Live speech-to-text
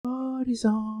party's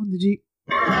on the Jeep.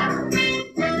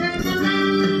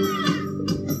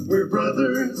 We're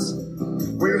brothers,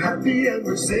 we're happy and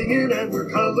we're singing and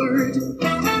we're colored.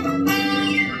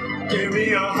 Give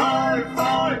me a high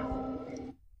five.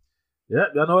 Yep,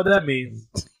 y'all know what that means.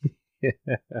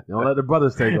 Don't let the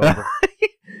brothers take over.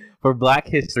 For Black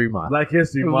History Month. Black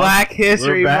History Month. Black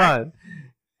History We're back.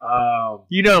 Month.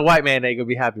 You know the white man ain't gonna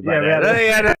be happy about that.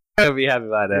 Ain't gonna be happy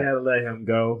about We that. had to let him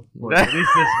go for at least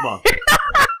this month.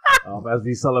 As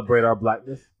we celebrate our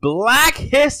blackness. Black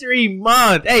History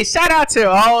Month. Hey, shout out to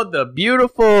all the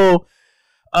beautiful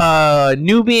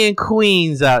Nubian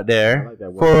queens out there I like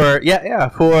that word.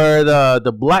 for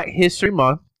the Black History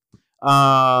Month.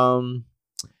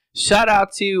 Shout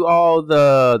out to all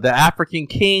the African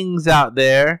kings out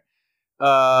there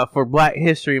for Black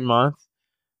History Month.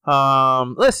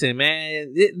 Listen,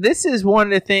 man, this is one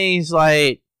of the things,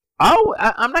 like,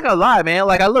 I'm not gonna lie, man.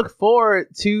 Like, I look forward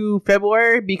to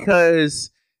February because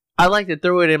I like to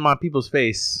throw it in my people's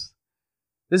face.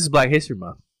 This is Black History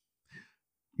Month.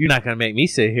 You're not gonna make me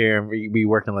sit here and be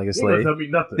working like a slave. Tell me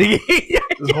nothing.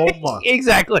 This whole month.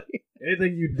 Exactly.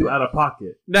 Anything you do out of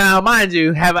pocket. Now, mind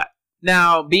you,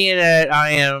 being that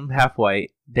I am half white,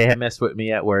 they have messed with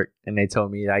me at work and they told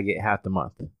me that I get half the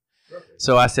month.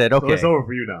 So I said, okay. So it's over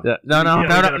for you now. No.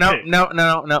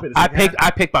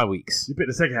 I picked my weeks. You picked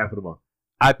the second half of the month.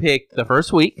 I picked the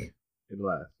first week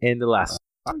In the last.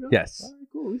 Yes. All right,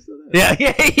 cool. We still there.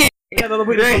 Yeah. Yeah, another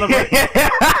week to celebrate.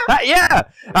 Yeah,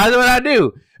 that's what I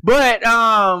do. But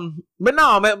no,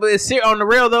 man. But it's on the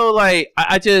real though. Like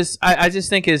I just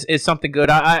think it's something good.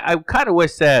 I kind of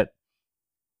wish that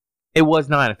it was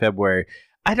not in February.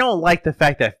 I don't like the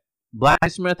fact that Black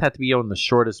History Month had to be on the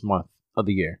shortest month of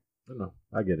the year. No,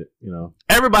 I get it. You know,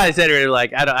 everybody said it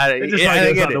like I it's just like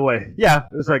it's out the way. Yeah,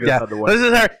 it's like it's out the way. This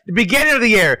is the beginning of the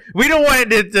year. We don't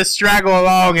want it to straggle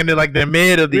along into like the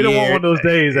mid of the year. We don't want one of those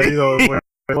days that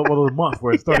one of those months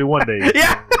where it's 31 days.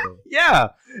 Yeah,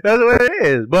 that's what it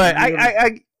is. But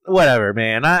I whatever,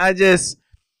 man. I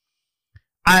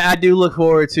do look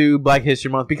forward to Black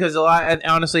History Month because a lot,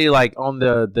 honestly, like on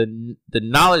the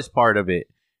knowledge part of it,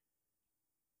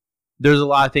 there's a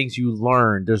lot of things you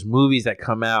learn. There's movies that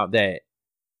come out that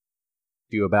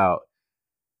you about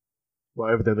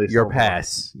everything your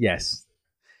past. Yes.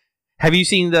 Have you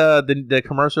seen the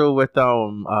commercial with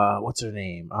what's her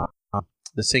name?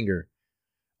 The singer.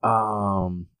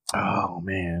 Oh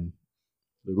man.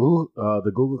 The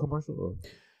Google commercial? Or?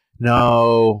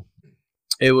 No.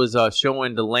 It was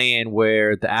showing the land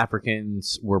where the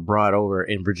Africans were brought over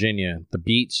in Virginia, the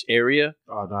beach area.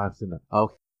 Oh no, I've seen that.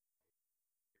 Okay.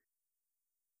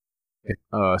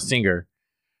 Singer.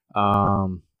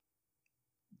 Oh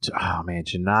man,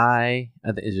 Janae.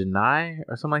 Is Janae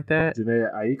or something like that?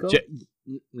 Janae Aiko?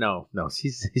 No,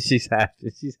 she's half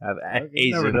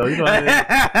Asian. Never know. You know,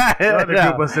 the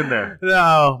group was in there.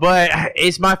 No, but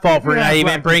it's my fault for not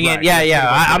even bringing.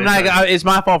 I'm not. It's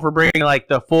my fault for bringing like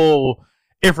the full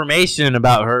information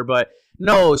about her. But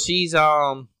no, she's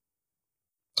a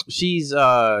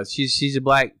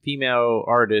black female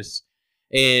artist,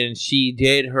 and she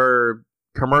did her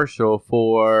commercial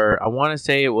for, I want to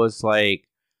say it was like,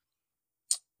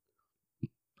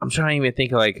 I'm trying to even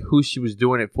think of like who she was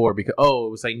doing it for, because it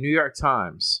was like New York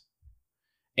Times,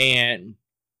 and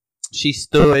she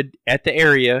stood at the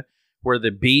area where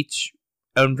the beach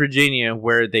in Virginia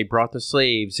where they brought the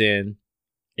slaves in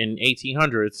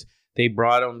 1800s. They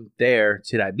brought them there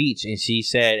to that beach, and she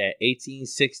said at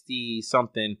 1860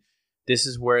 something, this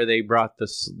is where they brought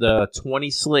the 20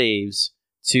 slaves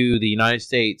to the United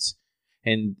States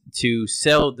and to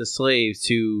sell the slaves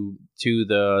to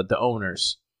the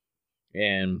owners.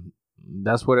 And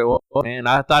that's what it was. And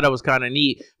I thought it was kind of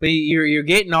neat. But you're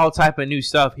getting all type of new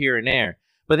stuff here and there.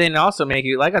 But then also make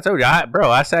you, like I told you,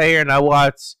 I sat here and I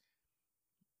watched,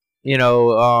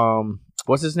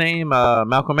 what's his name?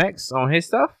 Malcolm X on his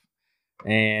stuff.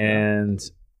 And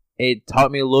it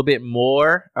taught me a little bit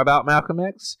more about Malcolm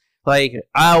X. Like,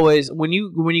 I always, when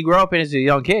you grow up as a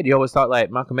young kid, you always thought like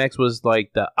Malcolm X was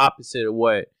like the opposite of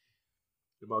what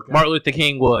Martin Luther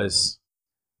King was.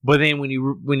 But then when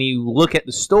you look at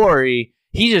the story,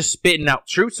 he's just spitting out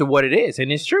truths of what it is,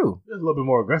 and it's true. He's a little bit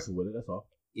more aggressive with it. That's all.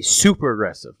 He's super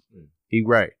aggressive. He's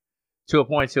right, to a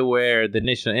point to where the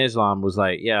Nation of Islam was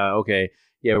like, yeah, okay,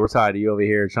 yeah, we're tired of you over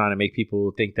here trying to make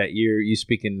people think that you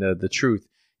speaking the truth.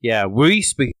 Yeah, we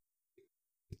speak.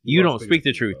 You don't speak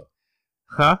the truth.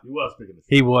 Huh? He was speaking the truth.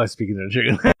 He was speaking the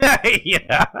truth.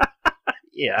 Yeah.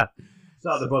 Yeah.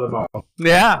 Shout out to Brother Mark.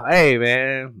 Yeah. Hey,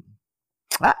 man.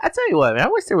 I tell you what, man. I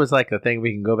wish there was like a thing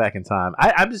we can go back in time.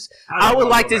 I would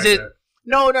like to just...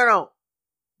 No.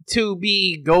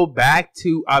 To go back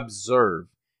to observe.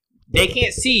 they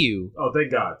can't see you. Oh,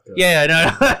 thank God. Yeah,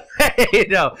 no.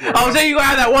 No. I was saying you gonna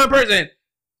have that one person.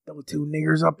 Those two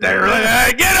niggers up there. Like,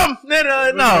 hey, get them.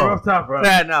 No. Rough top, bro.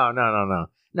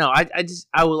 No,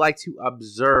 I would like to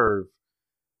observe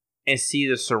and see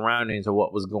the surroundings of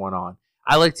what was going on.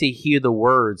 I like to hear the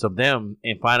words of them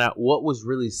and find out what was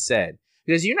really said.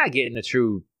 Because you're not getting the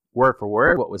true word for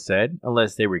word what was said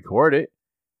unless they record it.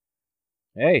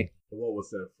 Hey. What was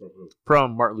said from who?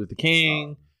 From Martin Luther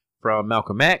King, from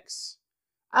Malcolm X.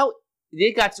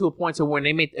 They got to a point to when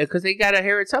they made, because they got a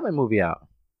Harriet Tubman movie out.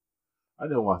 I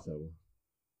didn't watch that one.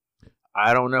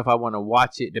 I don't know if I want to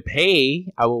watch it to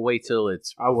pay. I will wait till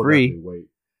it's I will free. definitely wait.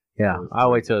 Yeah,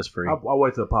 I'll wait till it's free. I'll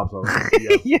wait till it pops on.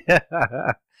 Yeah.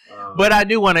 But I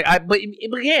do want to. But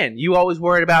again, you always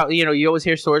worried about. You always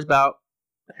hear stories about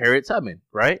Harriet Tubman,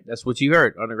 right? That's what you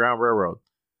heard. Underground Railroad.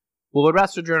 Well, what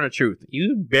about Sojourner Truth?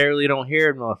 You barely don't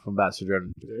hear enough about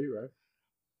Sojourner Truth. Yeah, you're right.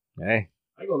 Hey,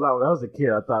 I ain't gonna lie. When I was a kid,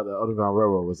 I thought the Underground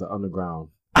Railroad was an underground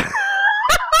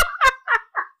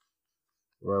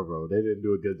railroad. They didn't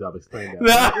do a good job explaining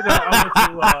that.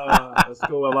 I went to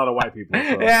school with a lot of white people.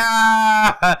 So.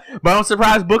 Yeah, but I'm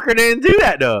surprised Booker didn't do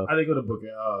that though. I didn't go to Booker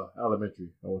Elementary.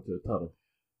 I went to Tuttle.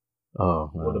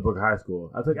 Oh, I went to Booker High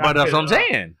School. I took but that's what I'm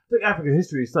saying. I took African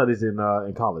history studies in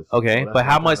college. Okay, so but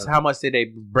how much did they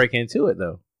break into it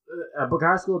though? At Booker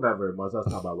High School, not very much. I was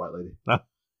talking about a white lady.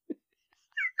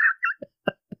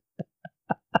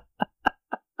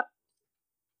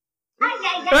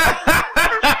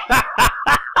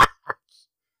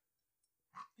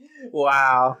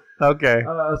 Wow. Okay.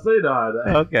 So you know how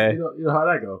that. Okay. You know how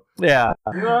that go. Yeah.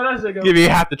 You know how that shit go. Give you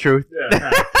half the truth.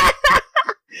 Yeah.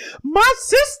 My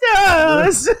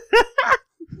sisters.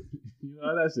 You know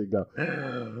how that shit go.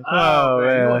 Oh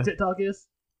man. You know what TikTok is?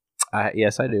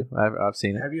 Yes, I do. I've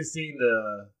seen it. Have you seen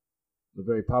the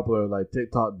very popular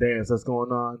TikTok dance that's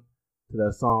going on to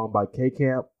that song by K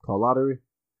Camp called Lottery?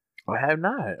 I have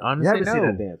not. Honestly, You haven't no. seen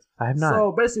that dance. I have not.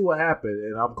 So basically, what happened,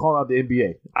 and I'm calling out the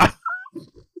NBA.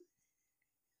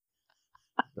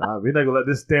 We're not gonna let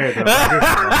this stand.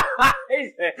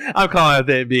 I'm calling out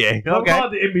the NBA. I'm calling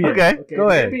out the NBA. Okay, go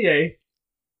ahead. The NBA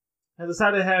has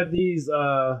decided to have these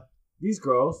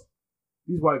girls,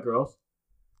 these white girls,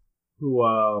 who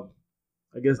I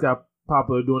guess got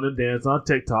popular doing the dance on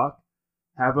TikTok.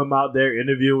 Have them out there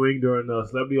interviewing during the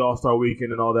Celebrity All-Star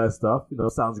Weekend and all that stuff.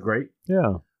 Sounds great.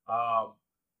 Yeah.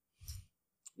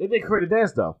 They didn't create a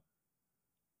dance though.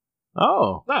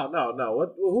 Oh.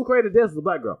 No. Who created the dance was a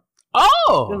black girl.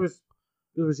 Oh. This was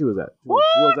where she was at. She What?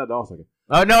 was at the All-Star game.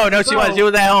 Oh no, she was. She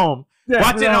was at home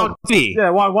watching on TV. Yeah,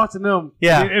 watching them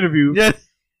get interviewed. Yeah.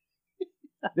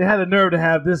 They had the nerve to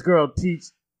have this girl teach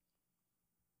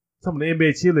some of the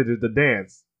NBA cheerleaders to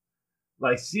dance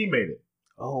like she made it.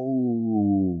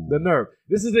 Oh. The nerve.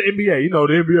 This is the NBA.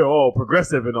 The NBA, all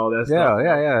progressive and all that stuff.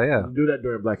 Yeah. Do that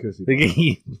during Black History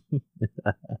Month.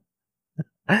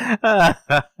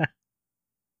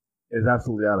 It's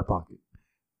absolutely out of pocket.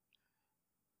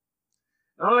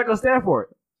 I'm not going to stand for it.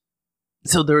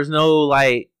 So there was no,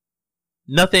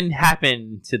 nothing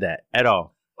happened to that at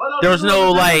all. Well, there was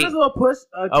no, There's a little push.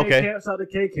 Okay. K-Camp, shout out to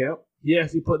K-Camp. He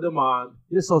actually put them on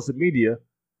his social media,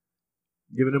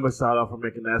 giving them a shout out for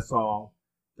making that song.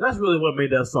 That's really what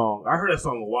made that song. I heard that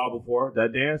song a while before,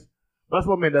 that dance. That's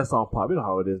what made that song pop. You know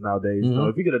how it is nowadays. Mm-hmm.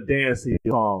 If you get a dance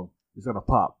song, it's going to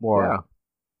pop more. Yeah.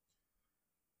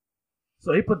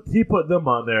 So he put them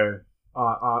on there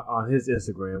on his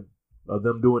Instagram of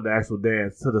them doing the actual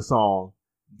dance to the song,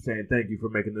 saying thank you for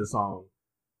making this song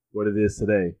what it is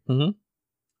today. Mm-hmm.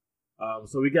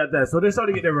 So we got that. So they're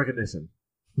starting to get their recognition.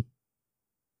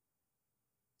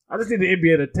 I just need the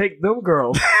NBA to take them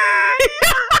girls,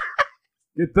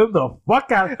 get them the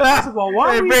fuck out. First of all,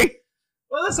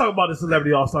 well, let's talk about the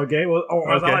Celebrity All-Star Game,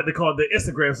 or as I like to call it, the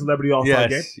Instagram Celebrity All-Star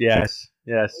Game. Yes.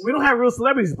 We don't have real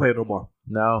celebrities playing no more.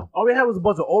 No. All we had was a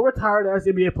bunch of old retired ass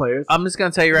NBA players. I'm just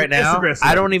going to tell you right now, Instagram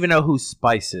I don't even know who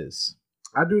Spice is.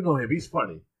 I do know him. He's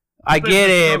funny. I get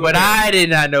it, but I did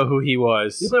not know who he He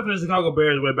was. played for the Chicago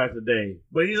Bears way back in the day.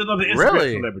 But he's another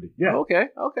Instagram celebrity. Yeah. Okay.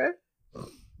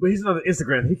 But he's another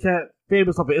Instagram. He can't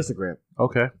famous off of Instagram.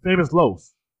 Okay. Famous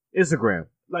Los. Instagram.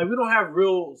 We don't have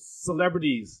real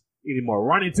celebrities anymore.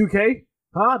 Ronnie 2K?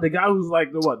 Huh? The guy who's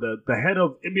the head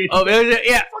of NBA. Oh,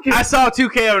 yeah. I saw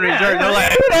 2K on his jersey. They're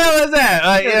like, who the hell is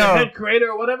that? The head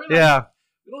creator or whatever. Yeah.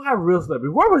 We don't have real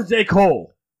celebrities. Where was J.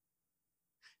 Cole?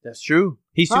 That's true.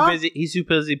 He's too busy. He's too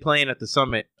busy playing at the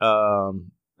Summit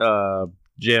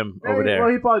gym over there. Well,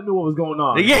 he probably knew what was going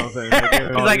on. Yeah. You know what I'm saying?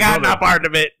 He's like, I'm not part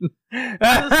of it.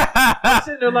 I'm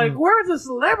sitting there where are the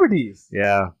celebrities?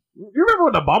 Yeah. You remember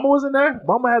when Obama was in there?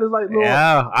 Obama had his like little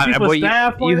chief of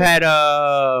staff. You had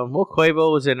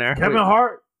Quavo was in there. Kevin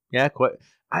Hart. Yeah,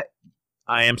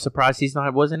 I am surprised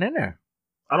wasn't in there.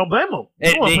 I don't blame him.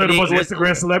 He don't play a bunch of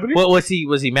Instagram celebrities. What was he?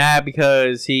 Was he mad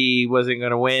because he wasn't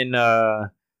going to win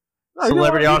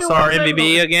Celebrity All Star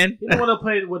MVP again? He didn't want to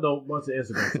play with a bunch of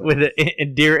Instagram with the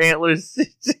deer antlers.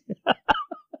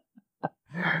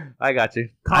 I got you.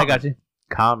 Common. I got you.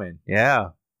 Common. Yeah.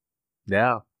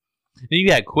 Yeah. Then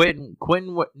you had Quentin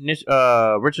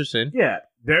Richardson. Yeah.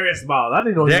 Darius Miles. I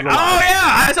didn't know he was alive. Oh,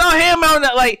 yeah. I saw him on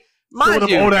that. Like, mind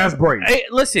you. Old ass braids. Hey,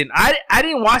 listen, I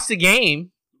didn't watch the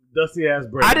game. Dusty ass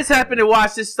braids. I just happened to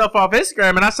watch this stuff off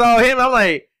Instagram, and I saw him. I'm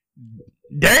like,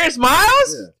 Darius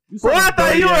Miles? Yeah. Well, I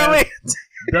thought you were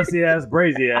dusty ass,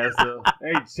 brazy ass.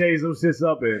 Ain't changed them shits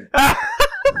up in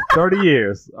 30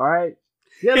 years. All right.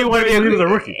 He was a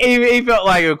rookie. He felt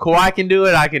like if Kawhi can do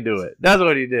it, I can do it. That's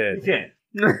what he did. He can't.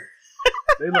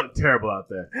 They look terrible out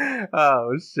there.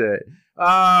 Oh shit.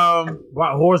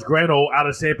 Horace Grant, out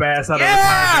of shape ass.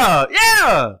 Yeah.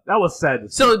 That was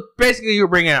sad. So basically, you were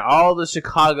bringing all the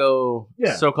Chicago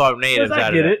so-called natives out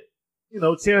of it. I get it. You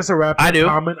know, Chance the Rapper. I do.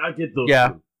 Common, I get those. Yeah.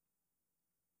 Two.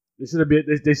 They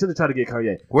should have tried to get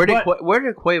Kanye. Where did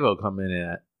Quavo come in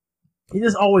at? He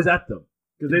just always at them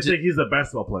because they think he's a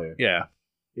basketball player. Yeah.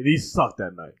 And he sucked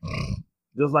that night.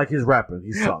 Just like his rapping,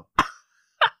 he sucked.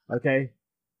 Okay.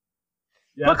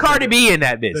 Yeah, Put Cardi B in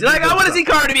that bitch. Like, I want to see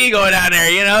Cardi B going down there,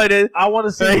 you know? I want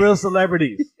to see real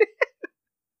celebrities.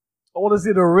 I want to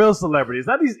see the real celebrities,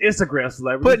 not these Instagram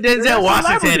celebrities. Put Denzel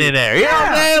Washington in there. You know what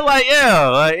I'm saying?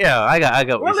 I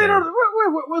got what you're saying.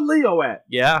 Where Leo at?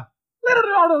 Yeah.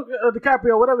 Leonardo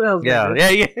DiCaprio, whatever the hell's name.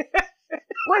 Yeah.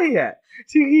 Where he at?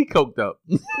 He coked up.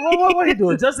 What he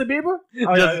doing? Justin Bieber? He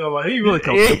really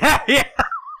coked up. Yeah.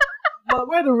 But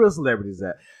where the real celebrities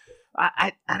at?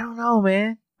 I don't know,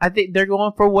 man. I think they're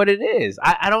going for what it is.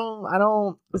 I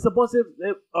don't. It's a bunch of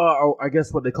I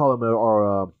guess what they call them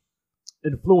are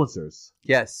influencers.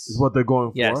 Yes, is what they're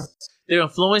going for. Yes, they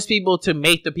influence people to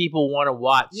make the people want to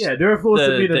watch. Yeah, they're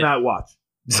influencing me to not watch.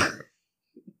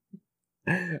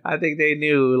 I think they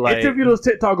knew. Like, interview those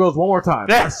TikTok girls one more time.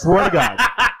 I swear to God.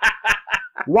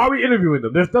 Why are we interviewing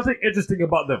them? There's nothing interesting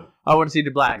about them. I want to see the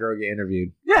black girl get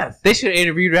interviewed. Yes, they should have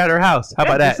interviewed her at her house. How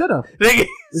about that? They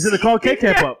should have called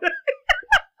K-Cap up.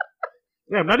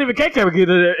 Yeah, not even K-Cap would get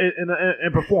it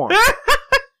and perform.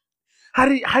 How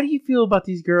do you feel about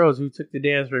these girls who took the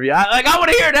dance review? I want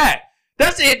to hear that.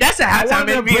 That's it. That's a halftime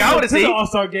interview. I want to see the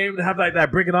All-Star game to have like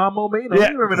that Bring It On moment. You know,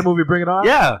 you remember the movie Bring It On?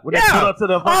 Yeah, when they pull up to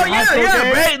the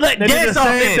dance off,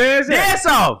 dance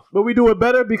off. But we do it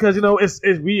better because you know it's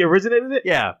we originated it.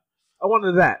 Yeah, I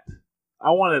wanted that.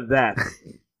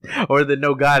 Or the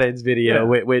No Guidance video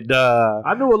with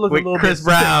I knew it looked a little Chris bit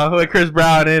Brown stiff. with Chris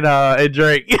Brown and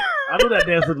Drake. I knew that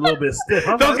dance was a little bit stiff.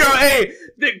 Those girls,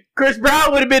 Chris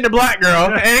Brown would have been the black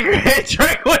girl, and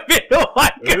Drake would have been the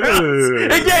white girl.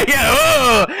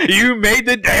 You made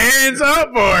the dance up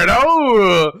for it.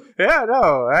 Oh, yeah,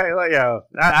 no,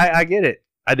 I get it.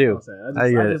 I do. I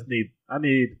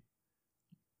need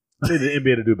the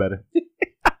NBA to do better.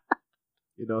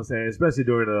 You know what I'm saying? Especially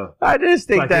during the I just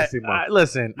think that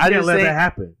listen, I just let that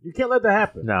happen. You can't let that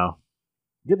happen. No.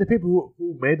 Get the people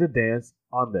who made the dance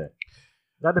on there.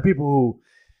 Not the people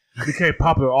who became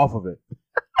popular off of it.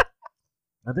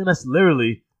 I think that's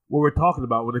literally what we're talking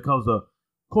about when it comes to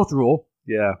cultural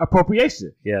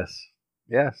appropriation. Yes.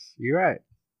 You're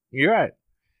right.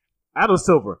 Adam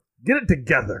Silver, get it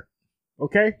together.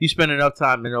 Okay? You spend enough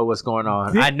time to know what's going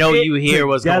on. I know you hear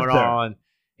what's going on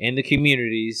in the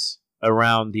communities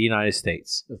around the United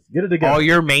States. Let's get it together. All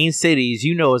your main cities,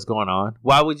 you know what's going on.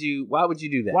 Why would you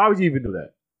do that? Why would you even do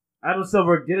that? Adam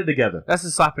Silver, get it together. That's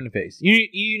a slap in the face. You need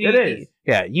it is.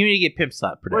 Yeah, you need to get pimp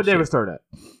slapped. Where'd David Stern at?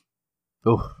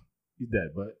 Oh, he's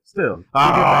dead, but still.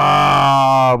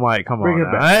 Oh, Mike, come Bring on.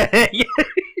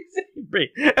 Bring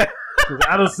him back. Because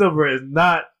Adam Silver is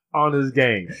not on his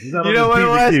game. He's not you on know his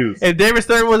what it was? If David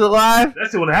Stern was alive,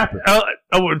 that's what would have happened.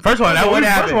 First of all, that wouldn't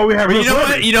happen. First of all, we have you know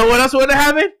what? You know what else would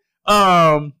have happened?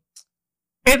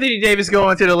 Anthony Davis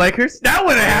going to the Lakers. That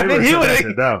wouldn't happen. He would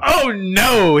have. Oh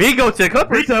no, he go to the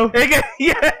Clippers.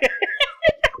 Yeah.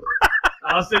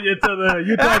 I'll send you to the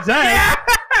Utah Jazz.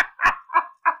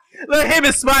 Let him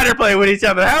and Spider play with each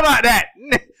other. How about that?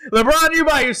 LeBron, you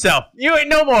by yourself. You ain't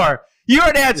no more. You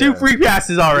already had 2 free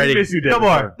passes already. We miss you, David. No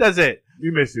more. That's it.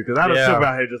 We miss you because I don't sit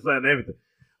out here just letting everything.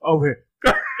 Over here.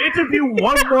 Interview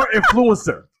one more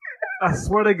influencer. I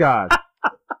swear to God.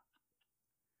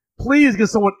 Please get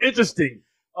someone interesting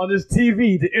on this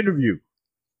TV to interview.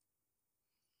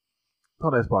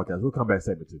 On this podcast, we'll come back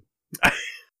segment 2.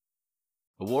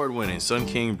 Award-winning Sun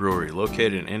King Brewery,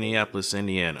 located in Indianapolis,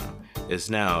 Indiana, is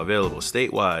now available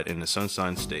statewide in the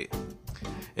Sunshine State.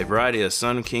 A variety of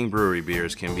Sun King Brewery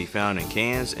beers can be found in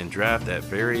cans and draft at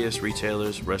various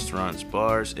retailers, restaurants,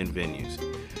 bars, and venues.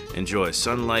 Enjoy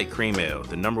Sunlight Cream Ale,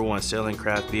 the #1 selling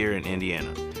craft beer in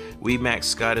Indiana, Weedmax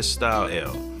Scottish Style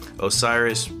Ale,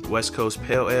 Osiris West Coast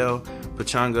Pale Ale,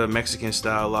 Pachanga Mexican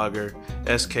Style Lager,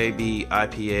 SKB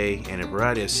IPA, and a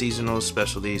variety of seasonal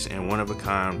specialties and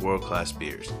one-of-a-kind world-class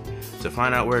beers. To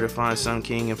find out where to find Sun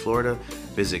King in Florida,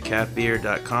 visit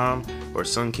calfbeer.com or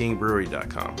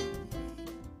sunkingbrewery.com.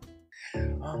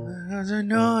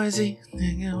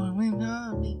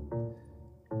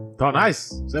 Oh,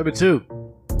 nice. 7-2.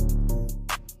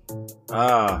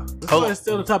 This is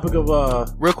still the topic of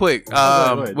real quick. go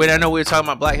ahead. Wait, I know we were talking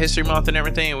about Black History Month and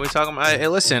everything. We were talking about. Hey,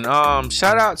 listen.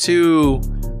 Shout out to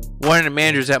one of the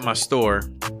managers at my store.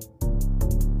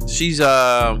 She's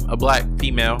a black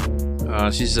female.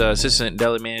 She's an assistant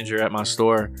deli manager at my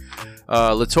store.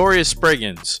 Latoria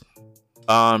Spriggins.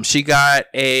 She got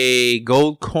a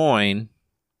gold coin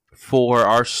for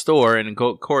our store, and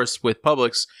of course with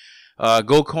Publix,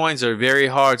 gold coins are very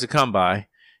hard to come by.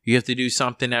 You have to do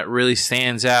something that really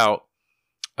stands out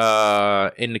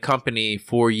in the company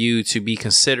for you to be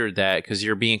considered that, because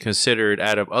you're being considered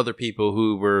out of other people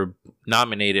who were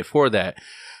nominated for that.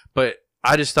 But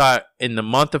I just thought in the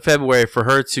month of February for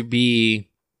her to be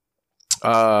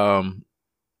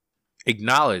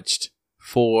acknowledged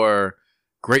for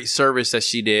great service that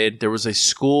she did. There was a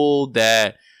school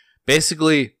that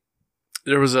basically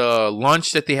there was a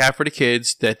lunch that they had for the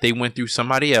kids that they went through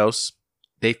somebody else.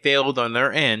 They failed on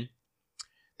their end.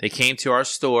 They came to our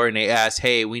store and they asked,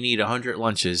 hey, we need 100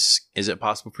 lunches. Is it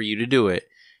possible for you to do it?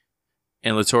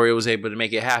 And Latoria was able to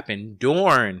make it happen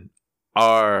during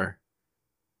our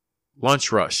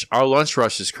lunch rush. Our lunch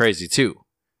rush is crazy too.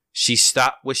 She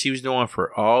stopped what she was doing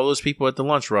for all those people at the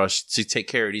lunch rush to take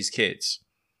care of these kids.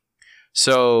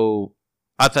 So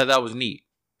I thought that was neat.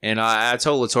 And I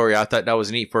told Latoria I thought that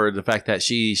was neat for the fact that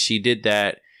she did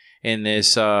that in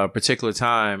this particular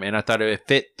time, and I thought it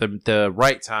fit the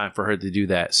right time for her to do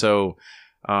that. So,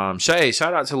 Shay,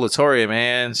 shout out to Latoria,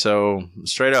 man. So,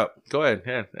 straight up, go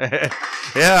ahead.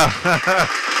 Yeah.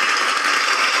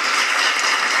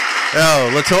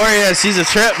 Yo, Latoria, she's a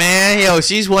trip, man. Yo,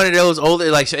 she's one of those older,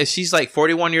 like, she's like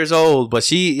 41 years old, but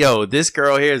this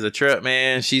girl here is a trip,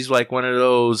 man. She's like one of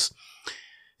those.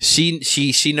 She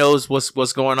knows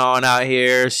what's going on out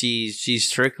here. She's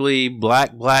strictly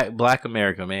black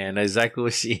America, man. That's exactly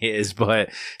what she is. But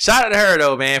shout out to her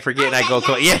though, man, for getting that gold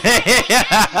coin.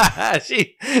 Yeah,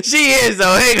 she is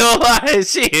though. Ain't gonna lie,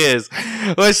 she is.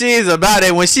 Well, she is about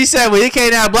it. When she said when it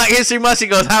came down Black History Month, she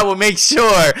goes, "I will make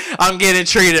sure I'm getting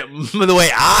treated the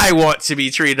way I want to be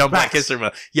treated on Black History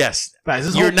Month." Yes,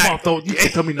 you're not. Though, you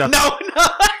can't tell me nothing. No.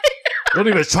 Don't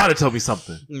even try to tell me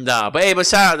something. Nah, but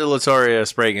shout out to Latoria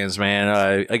Spriggins,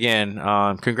 man. Again,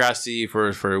 congrats to you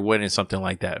for winning something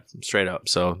like that, straight up.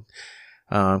 So,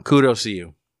 kudos to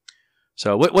you.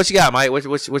 So, what you got, Mike? What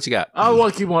you got? I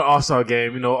want to keep on All-Star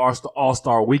game.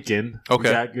 All-Star weekend. Okay.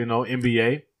 We got,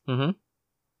 NBA. Mm-hmm.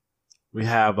 We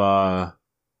have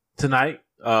tonight,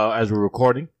 as we're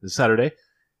recording, this Saturday.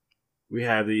 We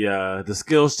have the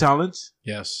skills challenge.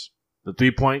 Yes. The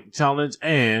 3-point challenge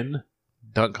and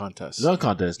dunk contest.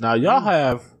 Now, y'all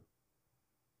have,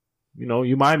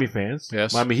 you Miami fans.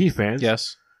 Yes. Miami Heat fans.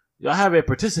 Yes. Y'all have a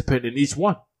participant in each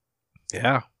one.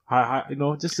 Yeah. How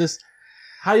just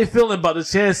how you feeling about the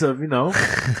chance of,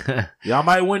 y'all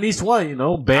might win each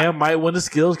one, Bam might win the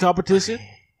skills competition.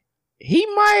 He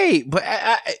might, but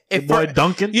if boy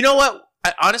Duncan. You know what?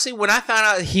 Honestly, when I found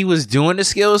out he was doing the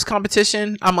skills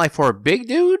competition, I'm like, for a big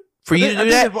dude, you to do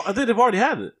that? I think they've already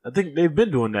had it. I think they've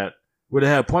been doing that. Where they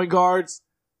have point guards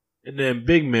and then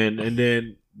big men, and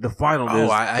then the final is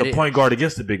the point guard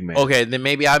against the big man. Okay, then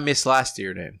maybe I missed last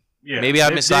year then. Yeah, maybe I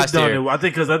missed last year. I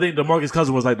think DeMarcus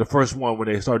Cousins was like the first one when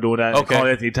they started doing that. Okay. Carl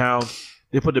Anthony Towns.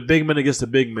 They put the big men against the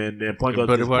big men, then point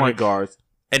guards against point guards.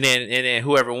 And then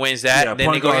whoever wins that,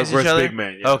 then they go against each other? Big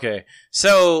man, yeah. Okay.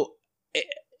 So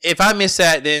if I miss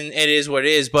that, then it is what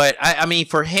it is. But I mean,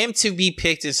 for him to be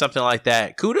picked in something like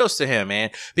that, kudos to him, man.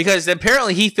 Because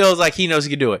apparently he feels like he knows he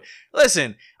can do it.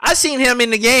 Listen, I seen him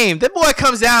in the game. That boy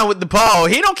comes down with the ball.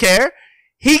 He don't care.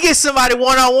 He gets somebody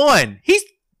one-on-one. He's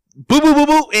boo, boo, boo,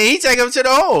 boo, and he take him to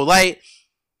the hole. Like,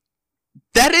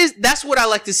 that's what I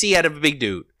like to see out of a big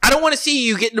dude. I don't want to see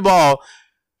you getting the ball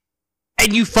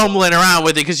and you fumbling around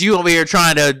with it because you over here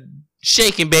trying to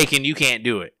shake and bake and you can't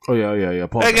do it. Oh, yeah.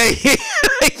 Pause okay.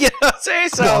 You know what I'm saying?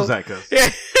 So, pause that, cuz. Yeah.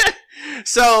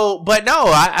 So, but no,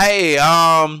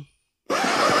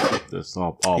 this.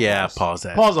 All Yeah, pause. pause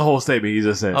that. Pause the whole statement he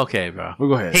just said. Okay, bro. Well,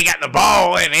 go ahead. He got the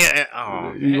ball and it.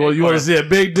 Oh, You want to see a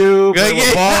big dude Go play with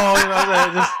get- a ball? You know what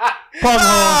I'm saying? Just pause the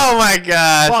whole. Oh my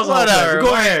god. Pause the whole Whatever.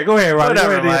 statement. Go ahead, Rodney. Go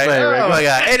Whatever, ahead, do your Mike. thing, man. Oh Go my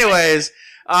ahead. god. Anyways,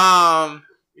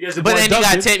 Yes, your but boy then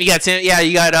Duncan. you got Tim. Yeah,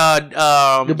 you got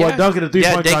Your boy Duncan, the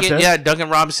 3-point contest. Duncan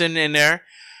Robinson in there.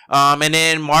 And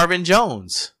then Marvin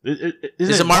Jones.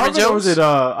 Is it Marvin Or is Jones? it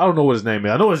I don't know what his name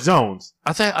is. I know it's Jones.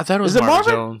 I thought it was Is it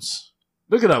Marvin Marvin? Jones.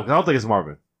 Look it up. 'Cause I don't think it's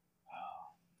Marvin.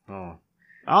 Oh.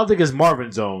 I don't think it's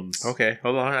Marvin Jones. Okay,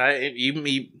 hold on.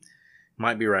 You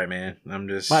might be right, man. I'm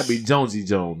just Might be Jonesy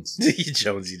Jones.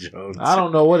 Jonesy Jones. I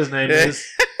don't know what his name is.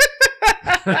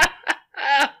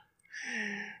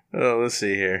 Oh, let's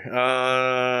see here. So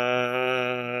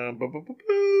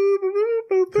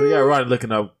we got Rodney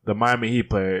looking up the Miami Heat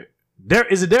player.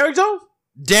 Is it Derrick Jones?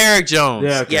 Derrick Jones.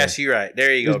 Yeah, okay. Yes, you're right.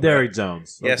 There you go. It's Derrick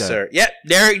Jones. Yes, Okay. sir. Yep,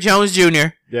 Derrick Jones Jr.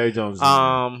 Derrick Jones.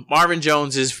 Marvin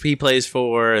Jones he plays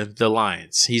for the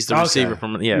Lions. He's the Okay. receiver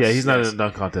from yeah. He's not in the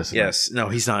dunk contest. Yes, no,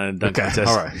 he's not in a dunk Okay, contest.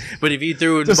 all right. But if you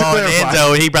threw the Just to ball in the end clarify.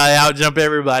 zone, he'd probably outjump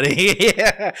everybody.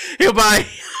 Yeah, he'll probably.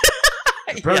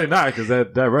 Probably not because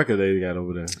that record they got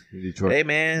over there in Detroit. Hey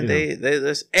man, You they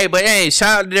listen. Hey,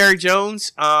 shout out to Derrick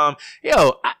Jones. That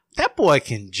boy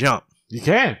can jump. You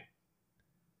can.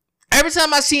 Every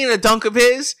time I seen a dunk of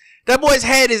his, that boy's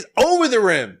head is over the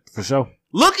rim. For sure.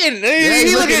 Looking, he's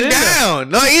he's looking looking in down.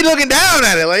 No, he's looking down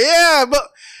at it. Like, yeah, but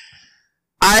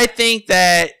I think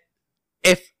that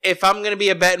if I'm gonna be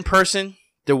a betting person,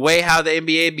 the way how the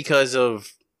NBA because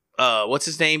of what's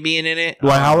his name being in it,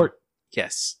 Dwight Howard?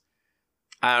 Yes,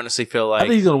 I honestly feel I like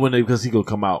think he's going to win it because he's going to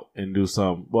come out and do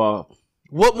some. Well,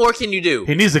 what more can you do?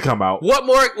 he needs to come out. What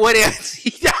more? What is?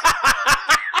 Yeah.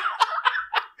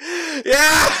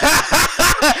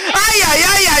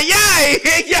 Ay.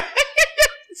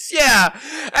 Yeah.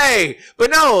 Hey,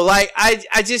 but no, like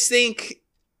I just think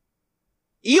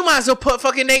you might as well put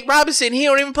fucking Nate Robinson. He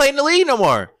don't even play in the league no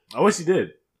more. I wish he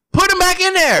did. Put him back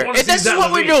in I there. wanna And see this is Zach what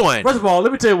LaVine. we're doing. First of all,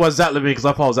 let me tell you what Zach LaVine, because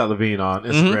I follow Zach LaVine on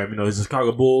Instagram. You know, he's the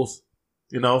Chicago Bulls.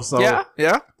 You know, so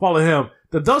Yeah. follow him.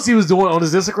 The dunks he was doing on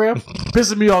his Instagram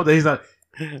pissing me off that he's not.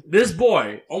 This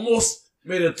boy almost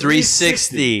made a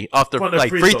 360 off the from the like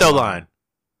free free throw throw line. line.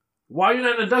 Why are you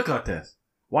not in the dunk contest?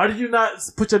 Why did you not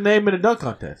put your name in the dunk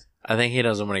contest? I think he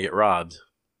doesn't want to get robbed.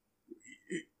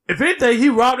 If anything, he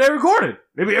robbed Eric Gordon.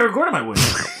 Maybe Eric Gordon might win.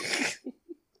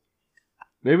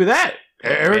 Maybe that.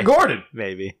 Eric Gordon.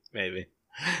 Maybe.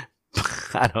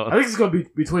 I don't I think it's going to be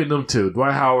between them two,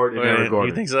 Dwight Howard and Eric Gordon.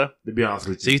 You think so? To be honest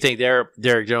with So you. you think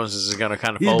Derrick Jones is going to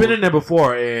kind of He's fold? been in there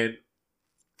before, and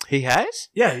He has?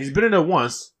 yeah, he's been in there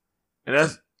once, and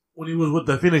that's when he was with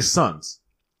the Phoenix Suns.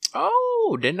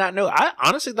 Oh, did not know. I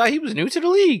honestly thought he was new to the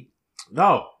league.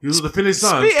 No, he was with the Phoenix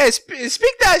Suns.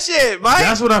 Speak that shit, Mike.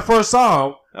 That's when I first saw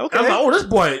him. Okay. I was like, oh, this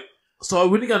boy. So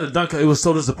when he got the dunk, it was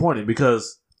so disappointing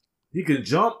because he can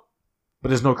jump, but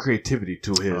there's no creativity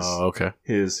to his okay.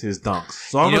 his dunks.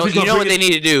 So I don't You know know, if he's gonna what bring they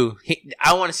need to do?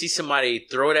 I want to see somebody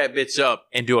throw that bitch up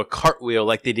and do a cartwheel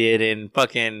like they did in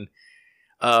fucking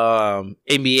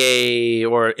NBA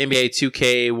or NBA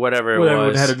 2K, whatever it when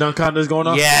was. they had a dunk contest going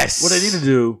on. Yes. What they need to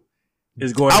do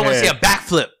is go ahead. I want to see a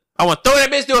backflip. I want to throw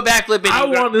that bitch, do a backflip. And I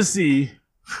want to see.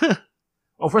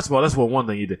 Oh, first of all, that's one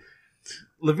thing he did.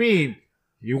 Levine,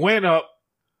 you went up,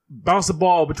 bounced the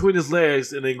ball between his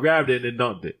legs, and then grabbed it and then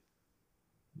dunked it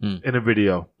in a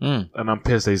video. And I'm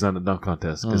pissed that he's not in the dunk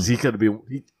contest because he could be.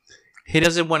 He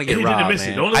doesn't want to get He didn't robbed, miss it.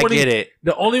 man. The only I one get it.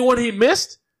 The only one he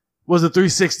missed was the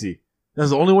 360. That's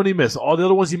the only one he missed. All the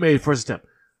other ones he made first attempt.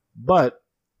 But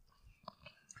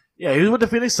yeah, he was with the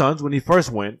Phoenix Suns when he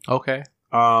first went. Okay.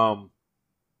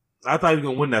 I thought he was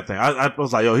gonna win that thing. I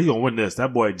was like, yo, he's gonna win this.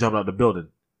 That boy jumped out the building,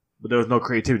 but there was no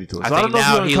creativity to it. So I think don't know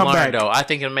now if he he's gonna come learned, back. though. I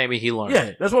think maybe he learned.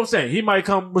 Yeah, that's what I'm saying. He might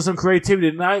come with some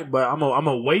creativity tonight, but I'm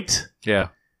gonna wait Yeah.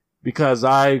 because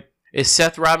Is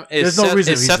Seth There's no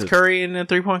reason he Seth should. Curry in the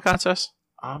 3-point contest?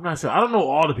 I'm not sure. I don't know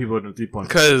all the people in the 3-point.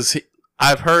 Because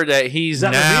I've heard that he's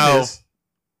Zach now... LaVine is.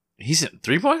 He's in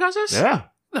 3-point contest? Yeah, Get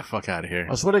the fuck out of here.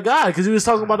 I swear to God, because he was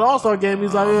talking about the All-Star game.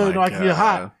 He's like, yeah, you know, I can get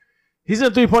hot. He's in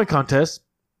a 3-point contest.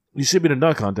 He should be in a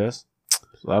dunk contest.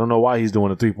 So I don't know why he's doing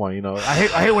a 3-point. You know, I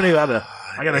hate when they gotta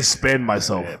expend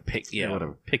myself. Pick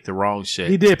whatever. Pick the wrong shit.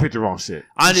 He did pick the wrong shit.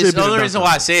 I He just, should be the in a only dunk reason why I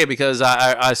contest. say it because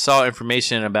I saw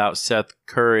information about Seth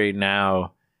Curry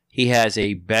now. He has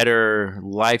a better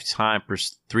lifetime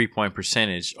 3-point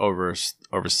percentage over Steph.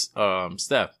 That's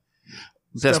Steph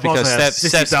also because has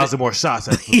Steph 60,000 more shots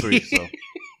at the three. So,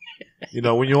 you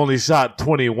know, when you only shot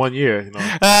 20 1 year, you know,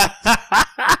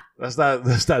 that's Let's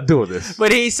not do this.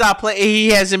 But he stopped playing. He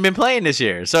hasn't been playing this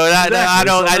year, so I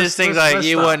don't. I just think like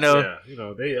you wouldn't know. Yeah, you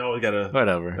know they always gotta.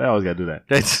 Whatever. They always gotta do that.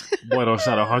 That's Boy don't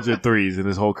shot 100 threes in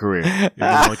his whole career. You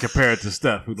know, compare it to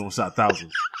Steph, who don't shot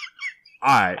thousands.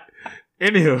 All right.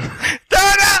 Anywho, throw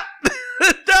it up.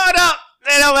 Throw it up.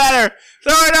 It don't matter.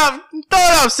 Throw it up. Throw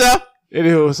it up, Steph.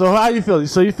 anywho, so how you feel?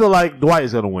 So you feel like Dwight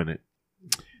is gonna win it?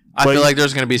 I feel like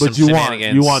there's going to be some But you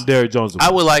shenanigans. want Derrick Jones to win.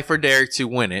 I would like for Derrick to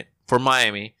win it for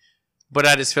Miami, but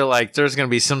I just feel like there's going to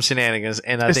be some shenanigans.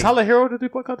 And I Is think Tyler Hero the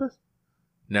 3-point contest?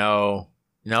 no,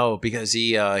 because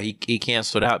he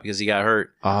canceled out because he got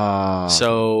hurt.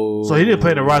 So So he didn't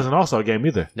play in the Rising All-Star game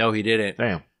either. No, he didn't.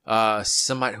 Damn.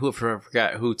 Somebody who I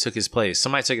forgot who took his place.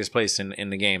 Somebody took his place in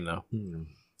the game though.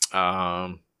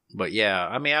 But yeah,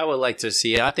 I mean, I would like to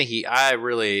see it. I think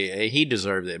he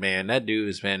deserved it, man. That dude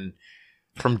has been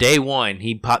from day one.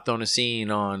 He popped on the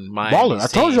scene on my Ballin'. I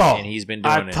told y'all. and he's been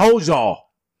doing it. I told y'all.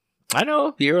 I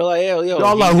know you were like, yo,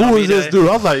 Y'all like, who is this dude?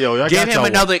 I was like, yo, I Give got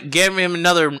him y'all. give him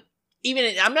another.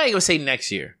 Even I'm not even gonna say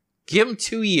next year. Give him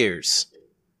 2 years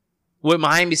with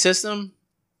Miami system,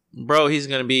 bro. He's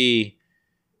gonna be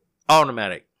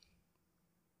automatic.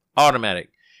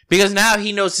 Because now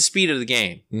he knows the speed of the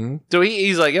game. Mm-hmm. So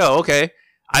he's like, yo, okay.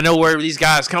 I know where these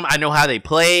guys come. I know how they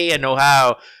play. I know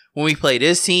how when we play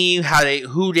this team,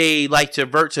 who they like to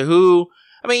vert to who.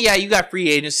 I mean, yeah, you got free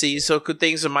agency, so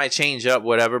things might change up,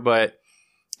 whatever. But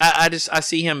I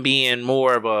see him being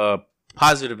more of a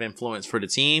positive influence for the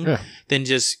team than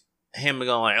just him going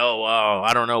like, oh, well,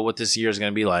 I don't know what this year is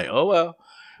going to be like. Oh, well.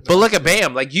 But look at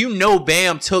Bam. Like,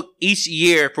 Bam took each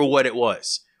year for what it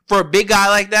was. For a big guy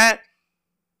like that,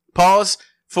 pause,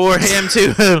 for him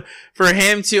to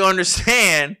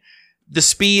understand the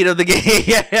speed of the game.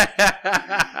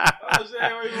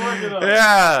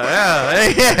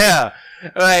 Yeah.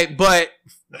 Right, but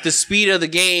the speed of the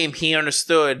game, he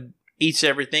understood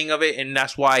everything of it, and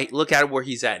that's why look at where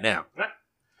he's at now.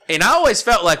 And I always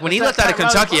felt like when he left out of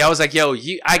Kentucky, I was like, "Yo,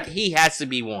 he has to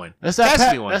be one. That's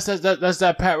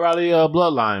that Pat Riley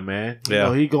bloodline, man. You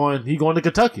know, he going to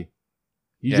Kentucky.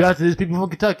 He got these people from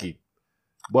Kentucky.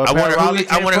 Boy, I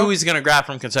wonder who he's gonna grab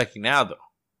from Kentucky now, though.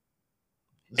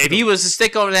 If he was to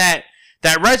stick on that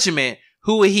regiment,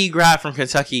 who would he grab from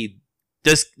Kentucky?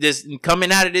 This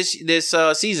coming out of this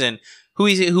season, who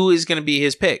is going to be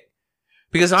his pick?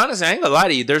 Because honestly, I ain't gonna lie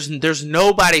to you. There's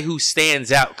nobody who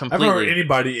stands out completely. I've never heard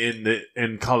anybody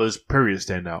in college period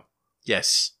stand out.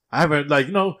 Yes, I haven't like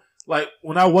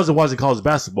when I wasn't watching college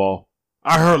basketball,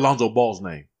 I heard Lonzo Ball's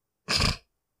name.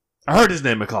 I heard his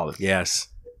name in college. Yes.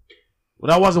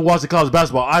 When I wasn't watching college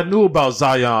basketball, I knew about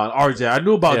Zion, RJ. I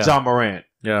knew about John Morant.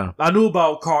 Yeah. I knew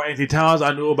about Karl Anthony Towns.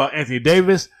 I knew about Anthony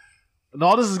Davis. And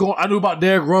all this is going. I knew about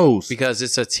Derrick Rose because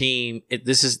it's a team.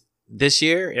 This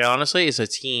year. Honestly, it's a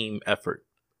team effort.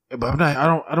 But I'm not.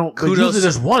 I don't. Kudos. Usually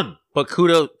there's one. But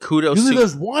kudos. Usually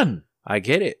there's one. I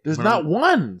get it. There's not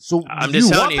one. So I'm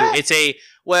just telling you, it's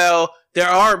there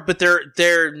are, but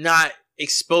they're not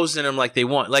exposing them like they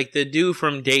want. Like the dude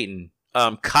from Dayton,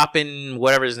 Coppin,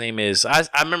 whatever his name is. I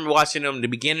remember watching them the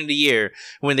beginning of the year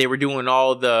when they were doing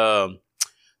all the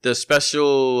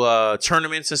special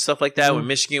tournaments and stuff like that. When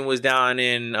Michigan was down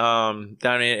in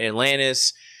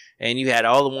Atlantis, and you had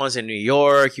all the ones in New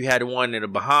York, you had the one in the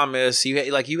Bahamas, you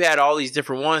had all these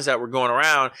different ones that were going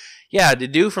around. Yeah, the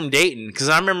dude from Dayton, because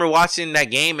I remember watching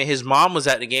that game, and his mom was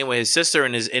at the game with his sister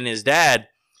and his dad.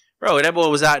 Bro, that boy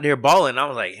was out there balling. I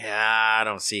was like, yeah, I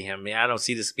don't see him. I don't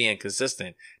see this being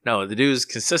consistent. No, the dude's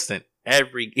consistent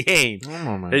every game.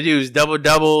 The dude's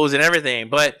double-doubles and everything.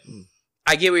 But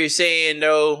I get what you're saying,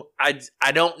 though. I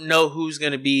don't know who's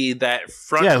going to be that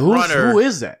runner. Who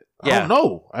is that? I don't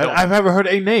know. I've never heard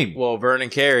a name. Well, Vernon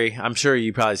Carey. I'm sure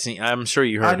you probably seen. I'm sure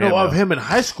you heard. I know of him in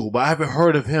high school, but I haven't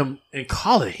heard of him in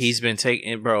college. He's been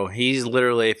taking, bro. He's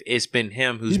literally. It's been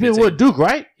him who's. He's been with Duke,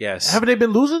 right? Yes. Haven't they been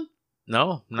losing?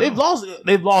 No. They've lost.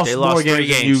 They lost 3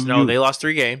 games. They lost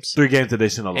 3 games. 3 games that they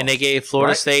shouldn't have lost. And they gave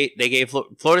Florida State. They gave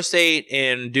Florida State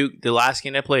and Duke the last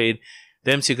game they played.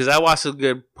 Them two, because I watched a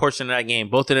good portion of that game.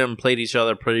 Both of them played each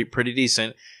other pretty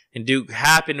decent, and Duke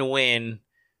happened to win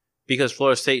because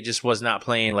Florida State just was not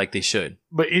playing like they should.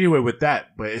 But anyway, with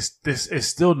that, but it's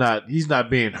still not. He's not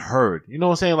being heard. You know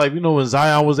what I'm saying? Like when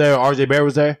Zion was there, RJ Barrett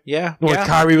was there. Yeah. When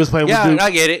Kyrie was playing with Duke. Yeah,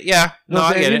 I get it. Yeah. No,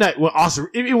 I get it. When Austin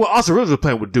Rivers was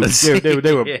playing with Duke,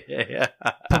 they were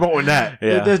promoting that.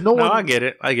 Yeah. There's no one. I get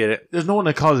it. There's no one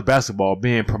in college basketball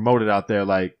being promoted out there.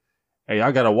 Like, hey,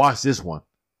 I gotta watch this one.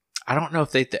 I don't know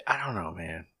if I don't know,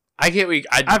 man. I get what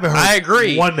I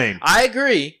agree. One name. I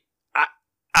agree.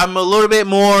 I'm a little bit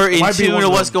more in tune to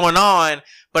what's going on,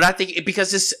 but I think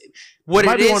because What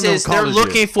it is they're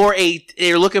looking for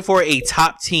a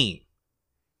top team.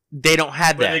 They don't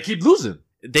have that. But they keep losing.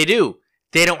 They do.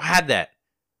 They don't have that.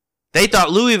 They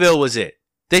thought Louisville was it.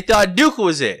 They thought Duke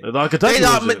was it. They thought Kentucky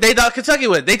was it. They thought Kentucky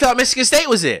was it. They thought Michigan State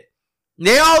was it.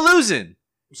 They all losing.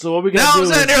 So what we got to do?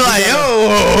 They're like,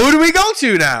 yo, who do we go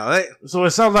to now? Like, so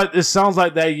it sounds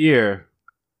like that year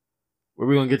where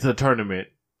we're gonna get to the tournament.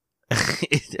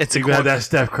 It's you got that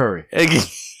Steph Curry.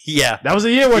 Yeah, that was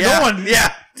a year where no one.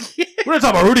 Yeah, we're not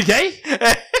talking about Rudy Gay.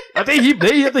 I think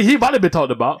he might have been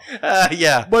talked about.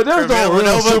 Yeah, but there's no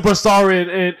real superstar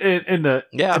in the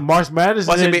in March Madness.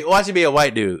 Watch it be a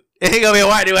white dude. It ain't gonna be a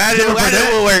white dude. I don't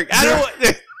know what work.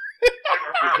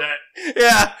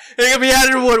 Yeah, it ain't gonna be out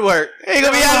of the woodwork. Ain't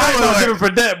gonna be out of the woodwork. For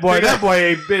that boy, that boy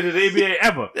ain't been in the NBA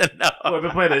ever. No, boy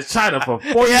been playing in China for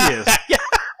 4 years. Yeah.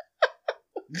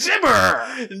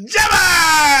 Jimmer.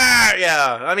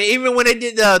 Yeah, I mean, even when they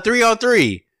did the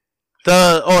 3-on-3,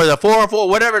 the 4-on-4,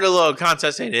 whatever the little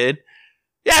contest they did.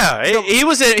 Yeah, he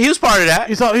was part of that.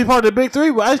 He was part of the Big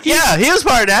Three. Yeah, he was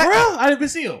part of that. Bro, I didn't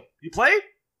see him. You played?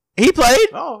 He played.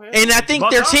 Oh, yeah. And I think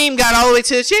their team got all the way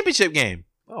to the championship game.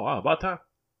 Oh wow, about time.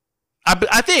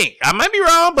 I think I might be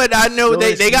wrong, but I know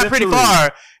they got pretty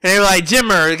far, and they were like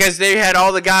Jimmer because they had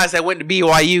all the guys that went to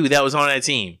BYU that was on that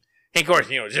team. And of course,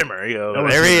 Jimmer,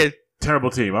 there he is.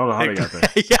 Terrible team. I don't know how they got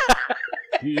that.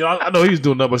 Yeah, I know he's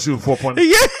doing nothing but shooting 4 points.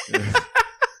 Yeah.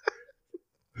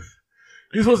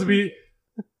 He's supposed to be.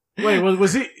 Wait,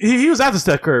 was he? He was after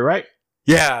Steph Curry, right?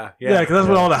 Yeah, because that's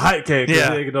when all the hype came.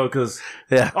 Because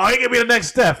he gonna be the next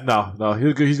Steph. No,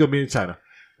 he's gonna be in China.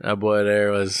 That boy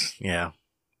there was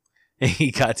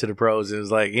He got to the pros and was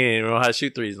like, he didn't know how to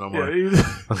shoot threes no more.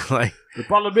 Like the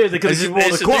problem is they couldn't keep him on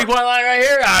the court. 3-point line right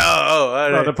here.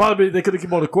 No, the problem is they couldn't keep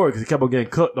him on the court because he kept on getting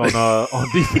cooked on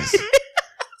defense.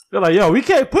 They're like, yo, we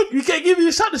can't give you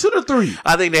a shot to shoot a three.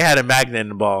 I think they had a magnet in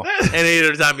the ball, and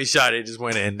every time he shot, it just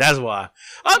went in. That's why.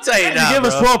 I'll tell you now, you gave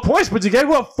us 12 points, but you gave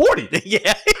up 40.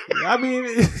 Yeah, I mean,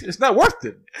 it's not worth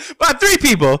it. About three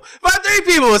people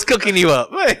was cooking you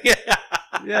up.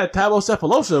 Yeah, Thabo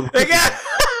Sefolosha.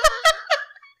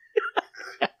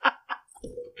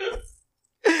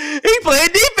 He playing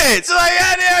defense. Like,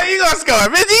 yeah, you gonna score?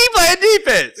 He playing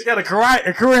defense. He got a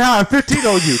career high of 15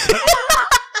 on you.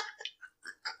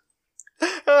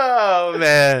 Oh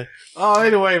man. Oh,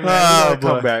 anyway, man. We gotta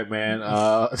come back, man.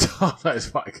 Talk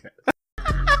Nice Podcast.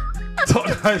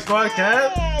 Talk Nice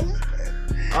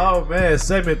Podcast. Oh man,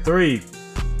 segment 3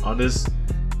 on this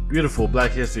beautiful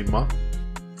Black History Month.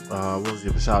 We'll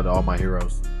give a shout out to all my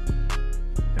heroes.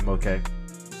 MLK.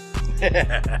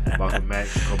 Malcolm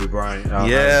X, Kobe Bryant,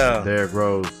 Derrick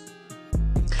Rose,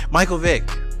 Michael Vick.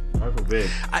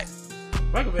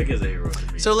 Michael Vick is a hero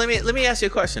to me. So let me ask you a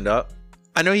question, dog.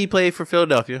 I know he played for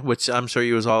Philadelphia, which I'm sure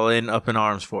you was all up in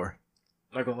arms for.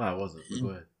 Not gonna lie, I wasn't. Go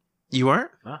ahead. You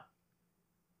weren't? Nah.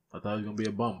 I thought he was gonna be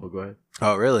a bum, but go ahead.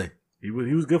 Oh, really? He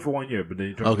was good for 1 year, but then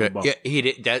he turned into a bum. Yeah, he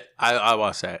did that. I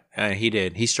watched that. He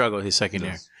did. He struggled his second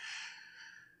year.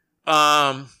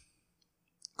 Of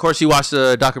course, you watched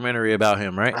the documentary about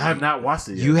him, right? I have not watched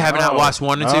it yet. You have not watched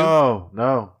 1 and 2?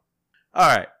 No. All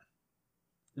right.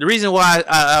 The reason why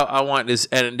I want this,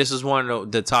 and this is one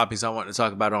of the topics I want to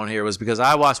talk about on here, was because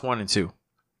I watched 1 and 2.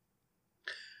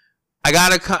 I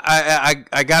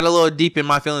got a little deep in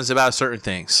my feelings about certain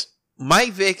things.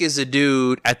 Mike Vick is a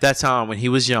dude at that time when he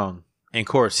was young. And of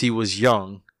course, he was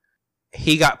young.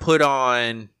 He got put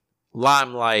on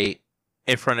limelight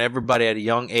in front of everybody at a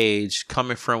young age,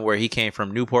 coming from where he came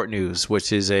from, Newport News,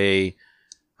 which is a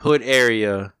hood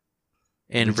area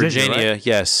in Virginia, right?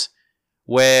 Yes,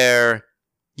 where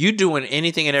you doing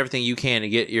anything and everything you can to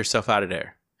get yourself out of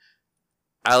there.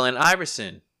 Allen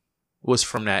Iverson was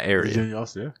from that area. Virginia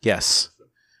also, yeah. Yes.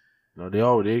 No,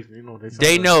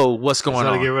 they know what's going on. They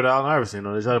try to get rid of Allen Iverson.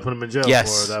 They try to put him in jail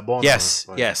for that ball. Yes.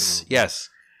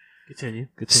 Continue.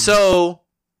 So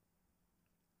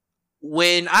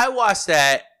when I watched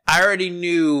that, I already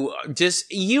knew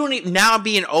now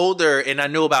being older and I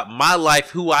know about my life,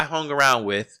 who I hung around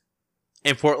with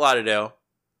in Fort Lauderdale.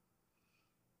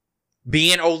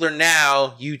 Being older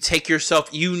now, you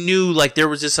knew like there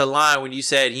was just a line when you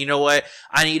said, you know what?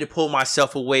 I need to pull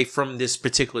myself away from this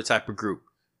particular type of group.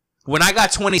 When I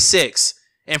got 26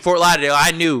 in Fort Lauderdale, I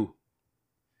knew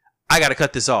I got to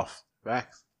cut this off.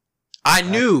 Facts. I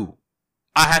knew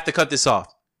I have to cut this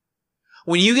off.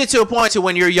 When you get to a point to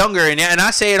when you're younger, and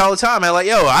I say it all the time, I'm like,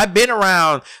 yo, I've been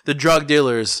around the drug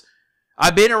dealers.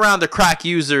 I've been around the crack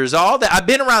users, all that. I've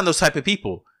been around those type of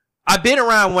people. I've been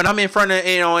around when I'm in front of,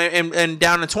 and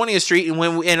down on 20th Street,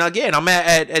 and again, I'm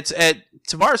at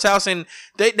Tavares' house, and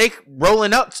they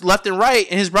rolling up left and right,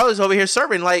 and his brother's over here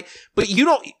serving. Like, but you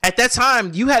don't. At that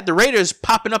time, you had the Raiders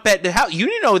popping up at the house. You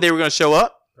didn't know they were going to show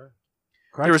up.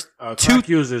 There was crack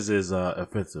users is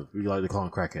offensive. We like to call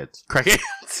them crackheads. Crackheads.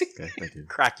 Okay, thank you.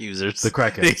 Crack users. The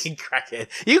crackheads. Crackhead.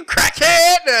 You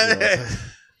crackhead. Yeah.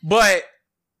 But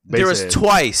there was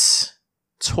Basehead.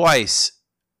 twice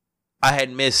I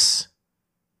had missed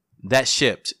that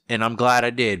shipped, and I'm glad I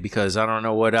did because I don't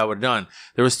know what I would have done.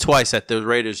 There was twice that the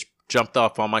Raiders jumped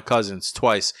off on my cousins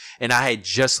twice, and I had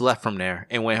just left from there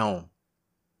and went home.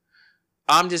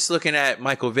 I'm just looking at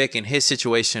Michael Vick and his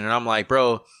situation, and I'm like,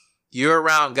 bro, you're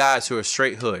around guys who are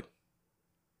straight hood.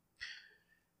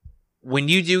 When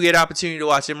you do get opportunity to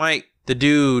watch it, Mike, the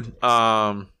dude,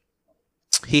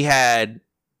 he had,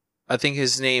 I think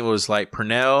his name was like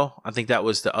Purnell. I think that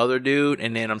was the other dude.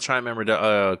 And then I'm trying to remember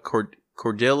the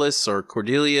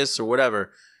Cordelius or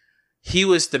whatever. He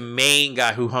was the main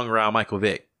guy who hung around Michael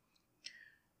Vick.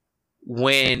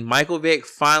 When Michael Vick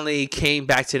finally came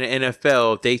back to the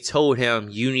NFL, they told him,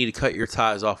 you need to cut your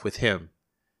ties off with him.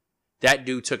 That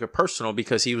dude took it personal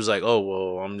because he was like, oh,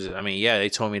 well, they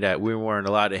told me that we weren't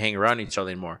allowed to hang around each other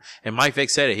anymore. And Mike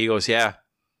Vick said it. He goes, yeah.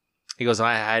 He goes,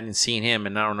 I hadn't seen him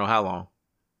in I don't know how long.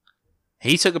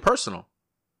 He took it personal.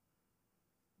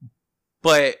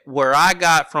 But where I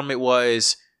got from it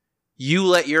was, you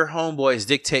let your homeboys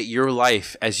dictate your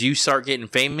life. As you start getting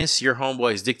famous, your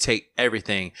homeboys dictate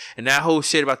everything. And that whole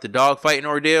shit about the dogfighting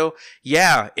ordeal,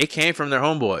 yeah, it came from their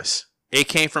homeboys. It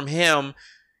came from him.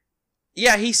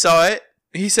 Yeah, he saw it.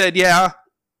 He said, yeah,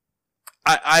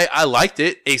 I liked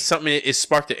it. It's something, it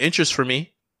sparked an interest for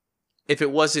me. If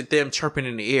it wasn't them chirping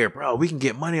in the ear, bro, we can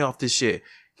get money off this shit.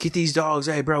 Get these dogs.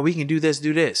 Hey, bro, we can do this,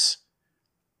 do this.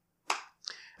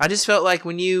 I just felt like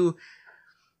when you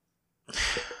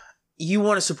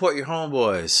want to support your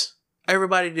homeboys.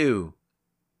 Everybody do.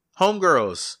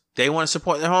 Homegirls, they want to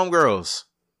support their homegirls.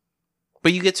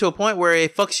 But you get to a point where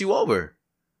it fucks you over.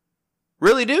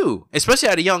 Really do. Especially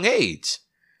at a young age.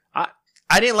 I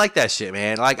didn't like that shit,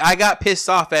 man. Like, I got pissed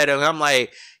off at him. I'm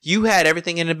like, you had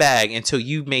everything in the bag until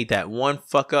you made that one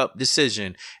fuck up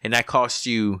decision, and that cost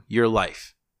you your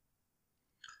life.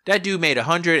 That dude made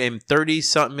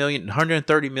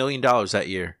 $130 million that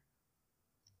year.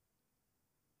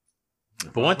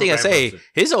 But one thing I say,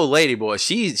 his old lady, boy,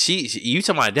 she you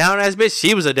talking about a down ass bitch?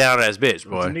 She was a down ass bitch,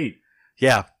 boy. What you need?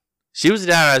 Yeah, she was a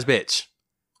down ass bitch.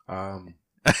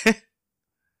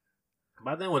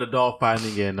 My thing with the dog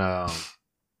fighting and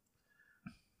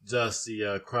just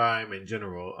the crime in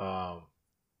general,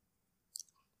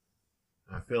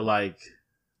 I feel like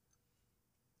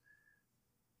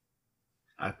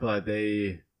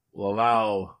they will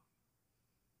allow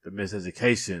the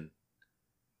miseducation.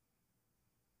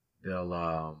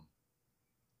 They'll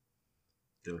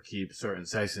keep certain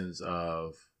sections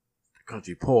of the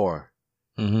country poor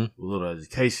with little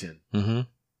education, and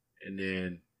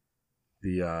then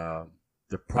the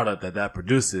product that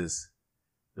produces,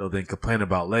 they'll then complain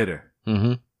about later,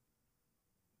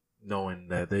 knowing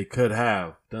that they could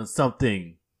have done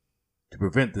something to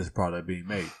prevent this product being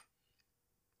made.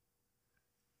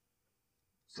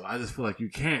 So I just feel like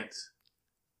you can't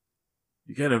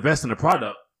invest in a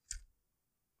product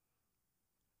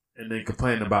and then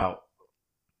complain about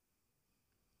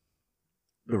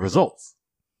the results.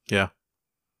 Yeah.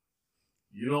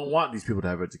 You don't want these people to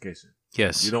have education.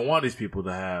 Yes. You don't want these people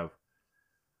to have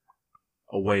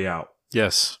a way out.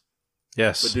 Yes.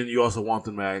 Yes. But then you also want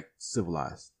them to act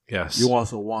civilized. Yes. You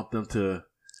also want them to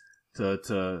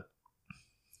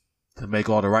make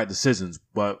all the right decisions,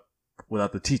 but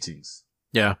without the teachings.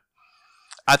 Yeah.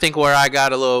 I think where I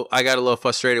got a little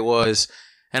frustrated was,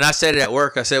 and I said it at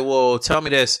work, I said, well, tell me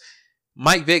this.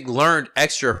 Mike Vick learned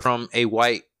extra from a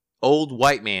old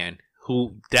white man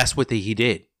who that's what he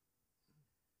did.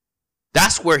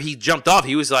 That's where he jumped off.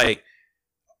 He was like,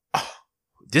 oh,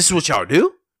 this is what y'all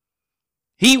do?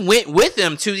 He went with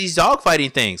them to these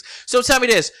dogfighting things. So tell me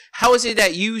this. How is it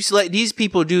that you let these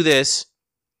people do this?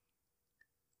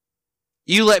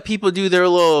 You let people do their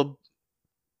little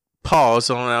pause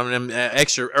on them,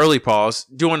 extra early pause,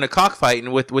 doing the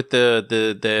cockfighting with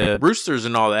the roosters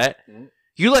and all that.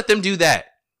 You let them do that.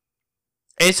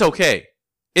 It's okay.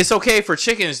 It's okay for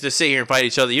chickens to sit here and fight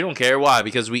each other. You don't care. Why?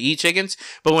 Because we eat chickens.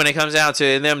 But when it comes down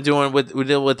to them doing with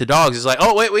the dogs, it's like,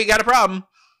 oh, wait, we got a problem.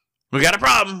 We got a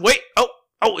problem. Wait.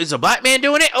 Oh, is a black man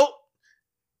doing it? Oh,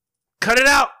 cut it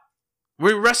out.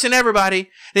 We're rushing everybody.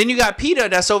 Then you got PETA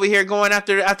that's over here going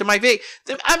after Mike Vick.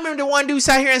 I remember the one dude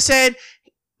sat here and said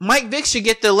Mike Vick should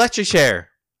get the electric chair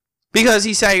because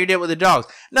he sat here and did with the dogs.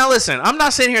 Now, listen, I'm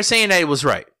not sitting here saying that it was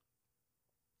right.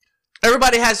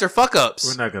 Everybody has their fuck ups.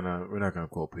 We're not gonna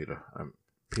quote Peter.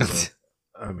 Peter.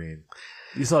 I mean,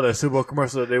 you saw that Super Bowl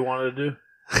commercial that they wanted to do.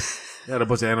 They had a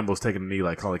bunch of animals taking a knee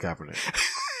like Colin Kaepernick.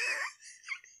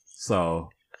 So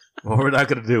what we're not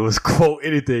gonna do is quote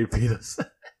anything Peter said.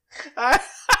 Like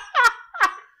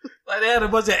they had a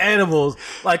bunch of animals.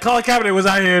 Like Colin Kaepernick was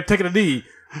out here taking a knee.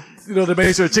 You know, to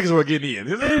make sure the chickens were getting in.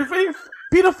 Hey,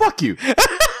 Peter, fuck you.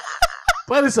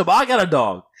 But listen, I got a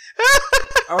dog.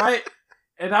 All right?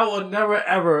 And I will never,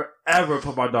 ever, ever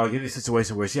put my dog in any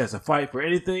situation where she has to fight for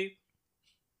anything.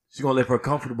 She's going to live her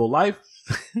comfortable life.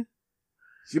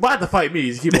 She might have to fight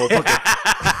me. Keep on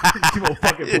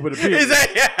fucking pooping the pig.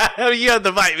 Yeah, you have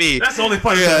to fight me. That's the only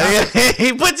fight.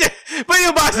 Put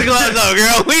your boxing gloves on,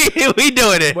 girl. We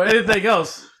doing it. But anything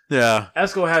else, yeah.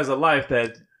 Esco has a life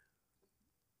that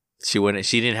she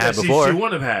didn't have before. She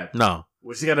wouldn't have had. No.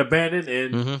 When she got abandoned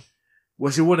and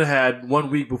what she wouldn't have had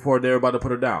 1 week before they were about to put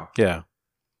her down. Yeah.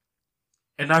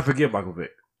 And I forgive Michael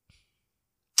Vick.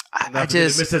 I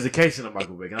just the miseducation of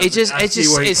Michael Vick.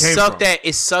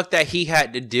 It sucked that he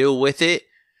had to deal with it,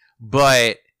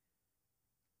 but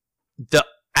the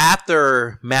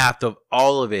aftermath of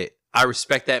all of it, I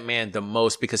respect that man the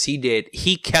most because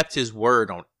he kept his word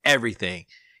on everything.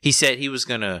 He said he was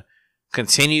gonna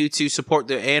continue to support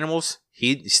the animals.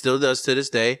 He still does to this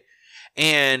day,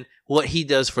 and what he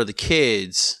does for the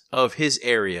kids of his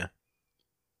area,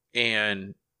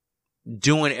 and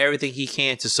doing everything he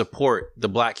can to support the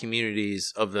black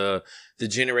communities of the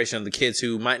generation of the kids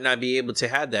who might not be able to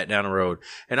have that down the road.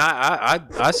 And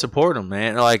I support him,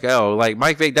 man. Like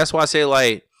Mike Vick, that's why I say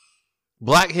like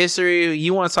Black history,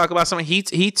 you want to talk about something,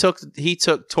 he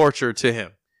took torture to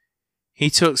him.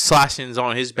 He took slashings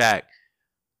on his back,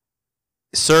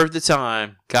 served the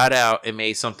time, got out, and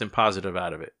made something positive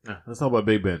out of it. Yeah, let's talk about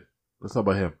Big Ben. Let's talk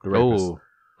about him, the rapist.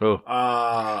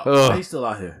 Why he's still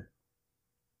out here?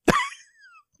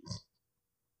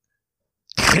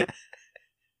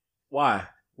 Why?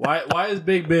 Why is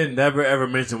Big Ben never ever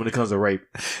mentioned when it comes to rape?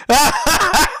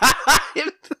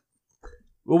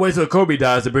 We'll wait till Kobe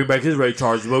dies to bring back his rape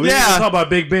charges, but we ain't gonna talk about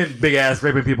Big Ben, big ass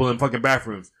raping people in fucking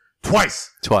bathrooms twice.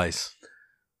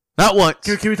 Not once.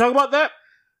 Can we talk about that?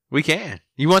 We can.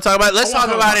 You want to talk about it? Let's talk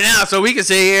about it now so we can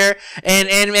sit here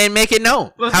and make it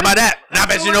known. How about that? I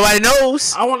bet you nobody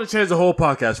knows. I want to change the whole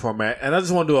podcast format, and I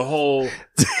just want to do a whole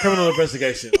criminal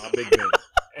investigation on Big Ben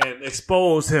and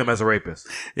expose him as a rapist.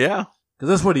 Yeah. Because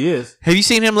that's what he is. Have you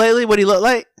seen him lately? What he look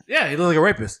like? Yeah, he looks like a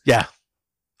rapist. Yeah.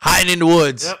 Hiding in the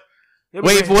woods. Yep.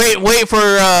 Wait for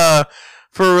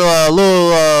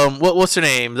little what's her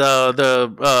name?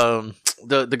 The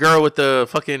girl with the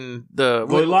fucking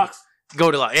Goldilocks?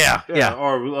 Goldilocks. Yeah.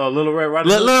 Or Little Red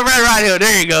Riding Hood. Little Red Riding Hood.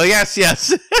 There you go.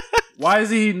 Yes. Why is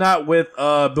he not with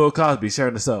Bill Cosby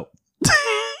sharing the cell?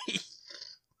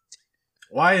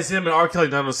 Why is him and R. Kelly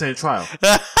not on the same trial?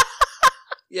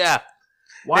 Yeah.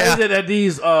 Why is it that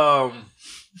these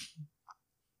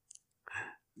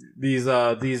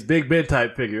Big Ben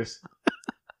type figures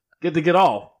get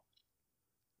off?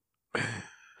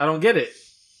 I don't get it.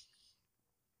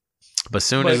 But as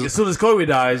soon as Kobe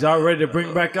dies, y'all ready to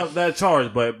bring back up that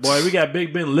charge. But boy, we got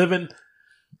Big Ben living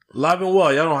live and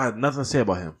well. Y'all don't have nothing to say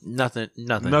about him. Nothing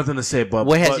to say about.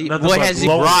 What has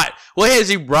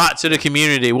he brought to the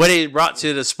community? What he brought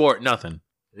to the sport? Nothing.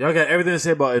 Y'all got everything to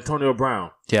say about Antonio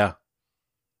Brown. Yeah.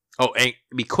 Oh, and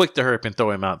be quick to hurt and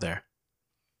throw him out there.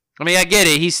 I mean, I get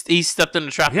it. He stepped in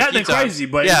the trap. He hasn't been crazy,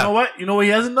 but you know what? You know what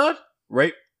he hasn't done?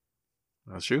 Rape.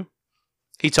 That's true.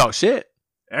 He talks shit.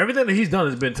 Everything that he's done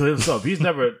has been to himself. He's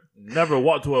never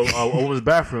walked to a woman's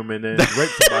bathroom and then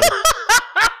raped somebody.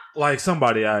 Like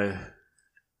somebody I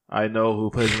know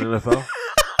who plays in the NFL.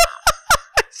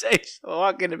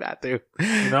 Walk in the bathroom.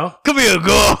 You know? Come here,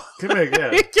 girl. Come here,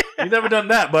 yeah. He's never done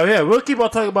that, but yeah, we'll keep on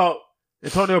talking about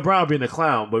Antonio Brown being a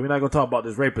clown, but we're not going to talk about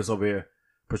this rapist over here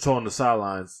patrolling the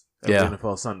sidelines every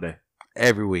NFL Sunday.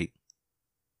 Every week.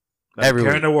 Every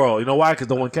week in the world. You know why? Because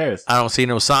no one cares. I don't see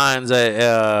no signs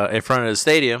in front of the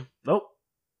stadium. Nope.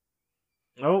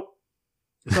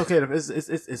 It's okay.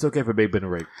 It's okay for Big Ben to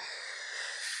rape.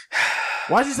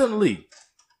 Why is he still in the league?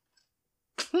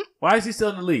 Why is he still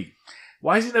in the league?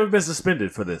 Why has he never been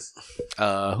suspended for this?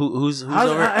 Who's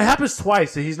over? It happens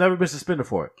twice and he's never been suspended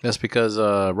for it. That's because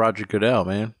Roger Goodell,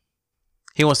 man.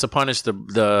 He wants to punish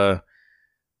the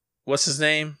what's his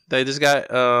name? They just got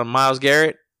Myles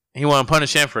Garrett. He want to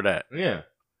punish him for that. Yeah.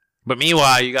 But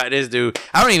meanwhile, you got this dude.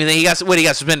 I don't even think he got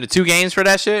suspended 2 games for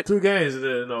that shit. 2 games,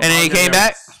 and then he came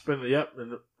back. Yep.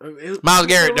 Myles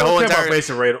Garrett, the whole entire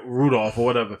Mason Rudolph or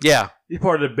whatever. Yeah, he's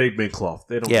part of the Big Ben cloth.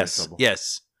 They don't get in trouble.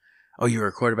 Yes. Oh, you were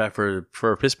a quarterback for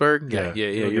Pittsburgh? Yeah.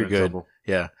 You're good. Trouble.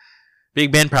 Yeah.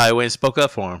 Big Ben probably went and spoke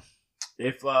up for him.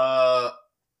 If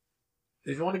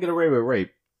you want to get away with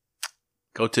rape,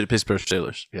 Go to the Pittsburgh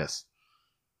Steelers. yes,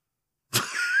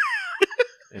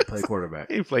 and play quarterback.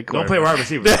 You play Don't play wide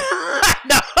receiver.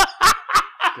 No.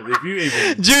 'Cause if you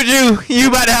even Juju, you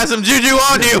about to have some juju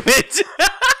on you, bitch.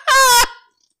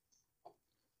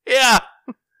 Yeah.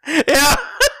 Yeah.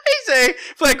 He say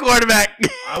play quarterback.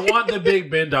 I want the Big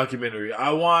Ben documentary.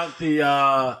 I want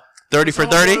the 30 for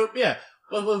 30? Yeah.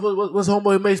 What's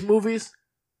Homeboy makes movies?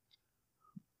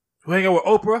 Who hang out with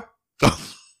Oprah?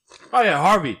 Oh yeah,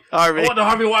 Harvey. I want the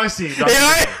Harvey Weinstein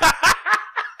documentary.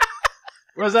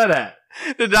 Where's that at?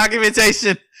 The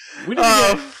documentation. We need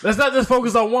to let's not just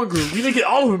focus on one group. We need to get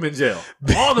all of them in jail.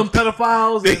 All them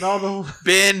pedophiles and all them.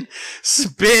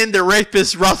 Ben the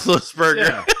rapist Roethlisberger.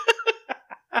 Yeah.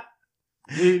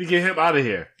 We need to get him out of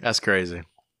here. That's crazy.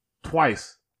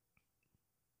 Twice.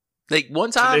 Like one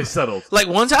And time, they settled. like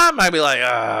one time, I'd be like,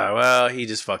 well, he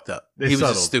just fucked up. They He was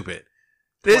settled. just stupid.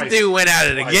 This Twice. dude went at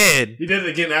it Twice. again. He did it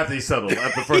again after he settled.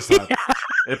 After the first time.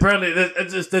 And apparently, they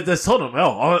just told him,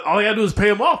 hell, all I gotta do is pay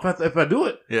him off if I do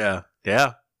it. Yeah,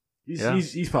 yeah.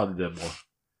 He's probably done more.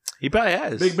 He probably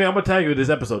has. Big Man, I'm gonna tag you in this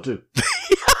episode too.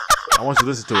 I want you to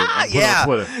listen to it. I'm putting it Yeah. on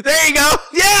Twitter. There you go.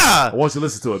 Yeah. I want you to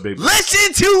listen to it, Big Man.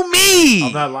 Listen to me.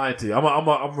 I'm not lying to you. I'm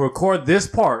gonna record this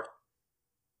part,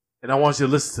 and I want you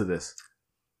to listen to this.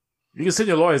 You can send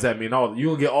your lawyers at me, and all. You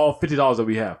can get all $50 that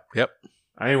we have. Yep.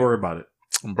 I ain't worried about it.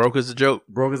 I'm broke as a joke,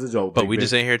 Broke as a joke, but Big we Ben.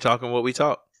 just ain't here talking what we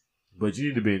talk. But you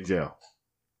need to be in jail,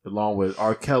 along with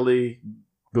R. Kelly,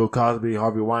 Bill Cosby,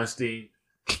 Harvey Weinstein.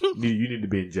 you need to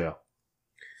be in jail.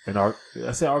 And did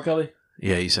I say R. Kelly?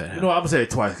 Yeah, you said. You know, I'm gonna say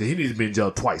it twice because he needs to be in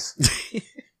jail twice.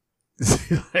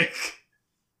 Like,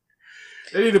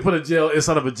 they need to put a jail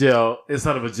inside of a jail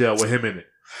with him in it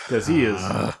because he is.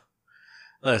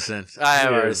 Listen, I have Yeah,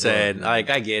 already bro. said, like,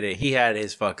 I get it. He had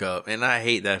his fuck up, and I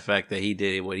hate that fact that he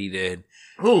did what he did.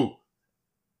 Who?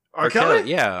 R. Kelly?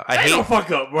 Yeah, I Ain't hate. no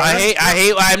fuck up, bro. I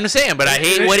hate. I'm saying, but I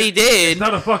hate what he It's did.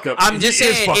 not a fuck up. I'm just He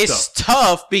is saying fucked it's up.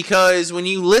 tough because when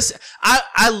you listen,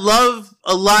 I love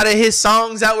a lot of his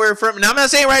songs that were from. Now I'm not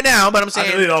saying right now, but I'm I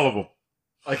saying delete all of them.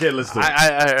 I can't listen to it.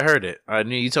 I heard it. I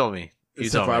knew you told me. You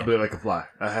Except told for I me. Believe I Can Fly.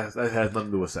 That has nothing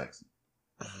to do with sex.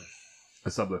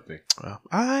 It's uplifting. Well,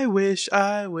 I wish.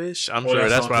 I'm Oh, sure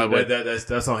that's on why I his- would.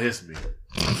 that's on his me.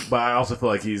 But I also feel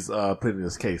like he's pleading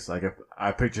his case. Like if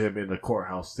I picture him in the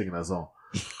courthouse singing that song.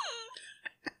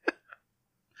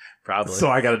 Probably. So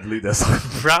I got to delete that song.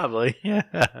 Probably.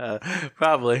 Yeah.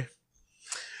 Probably.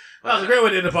 That was a great way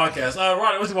to end the podcast.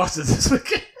 Ronnie, what you watching this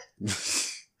weekend?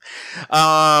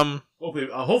 Hopefully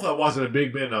I'm watching a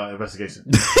Big Ben investigation.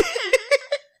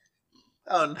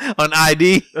 on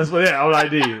ID. That's what. Yeah, on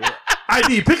ID.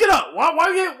 ID, pick it up. Why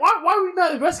are we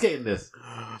not investigating this?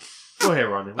 Go ahead,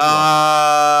 Ronnie. What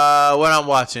I'm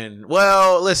watching?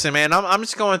 Well, listen, man. I'm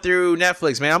just going through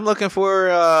Netflix, man. I'm looking for.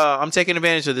 I'm taking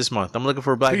advantage of this month. I'm looking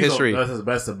for Black Please don't- History.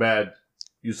 That's a bad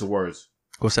use of words.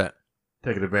 What's that?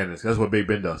 Taking advantage. That's what Big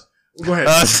Ben does. Go ahead.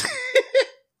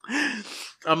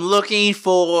 I'm looking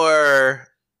for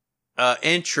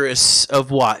interests of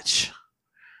watch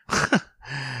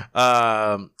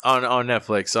on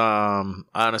Netflix. I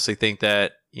honestly think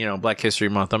that Black History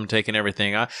Month. I'm taking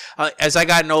everything. As I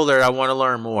gotten older, I want to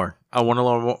learn more. I want to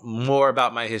learn more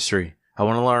about my history. I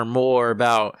want to learn more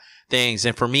about things.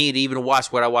 And for me to even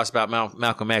watch what I watched about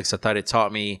Malcolm X, I thought it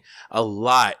taught me a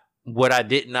lot. What I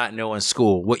did not know in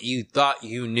school, what you thought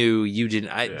you knew, you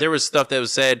didn't. There was stuff that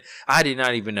was said I did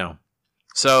not even know.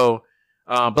 So,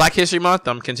 Black History Month,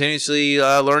 I'm continuously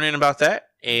learning about that.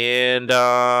 And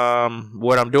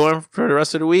what I'm doing for the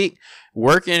rest of the week,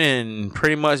 working and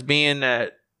pretty much being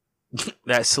that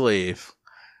slave.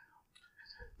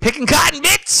 Picking cotton,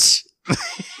 bitch!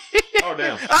 Oh,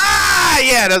 damn.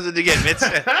 Yeah, that's what you get, bitch.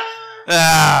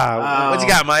 What you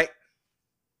got, Mike?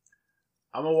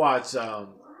 I'm going to watch...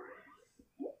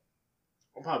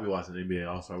 I'll probably watch an NBA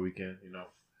All-Star Weekend,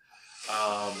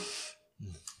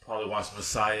 probably watch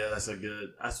Messiah. That's a good...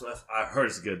 I heard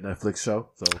it's a good Netflix show,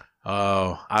 so...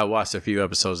 Oh, I watched a few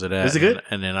episodes of that. Is it good?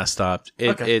 And then I stopped.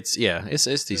 Okay. It's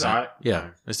decent. all right? Yeah, All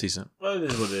right. it's decent. Well,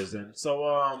 it is what it is then.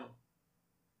 So,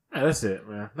 yeah, that's it,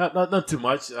 man. Not too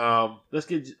much. Let's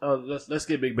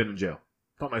get Big Ben in jail.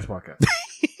 Talk nice podcast.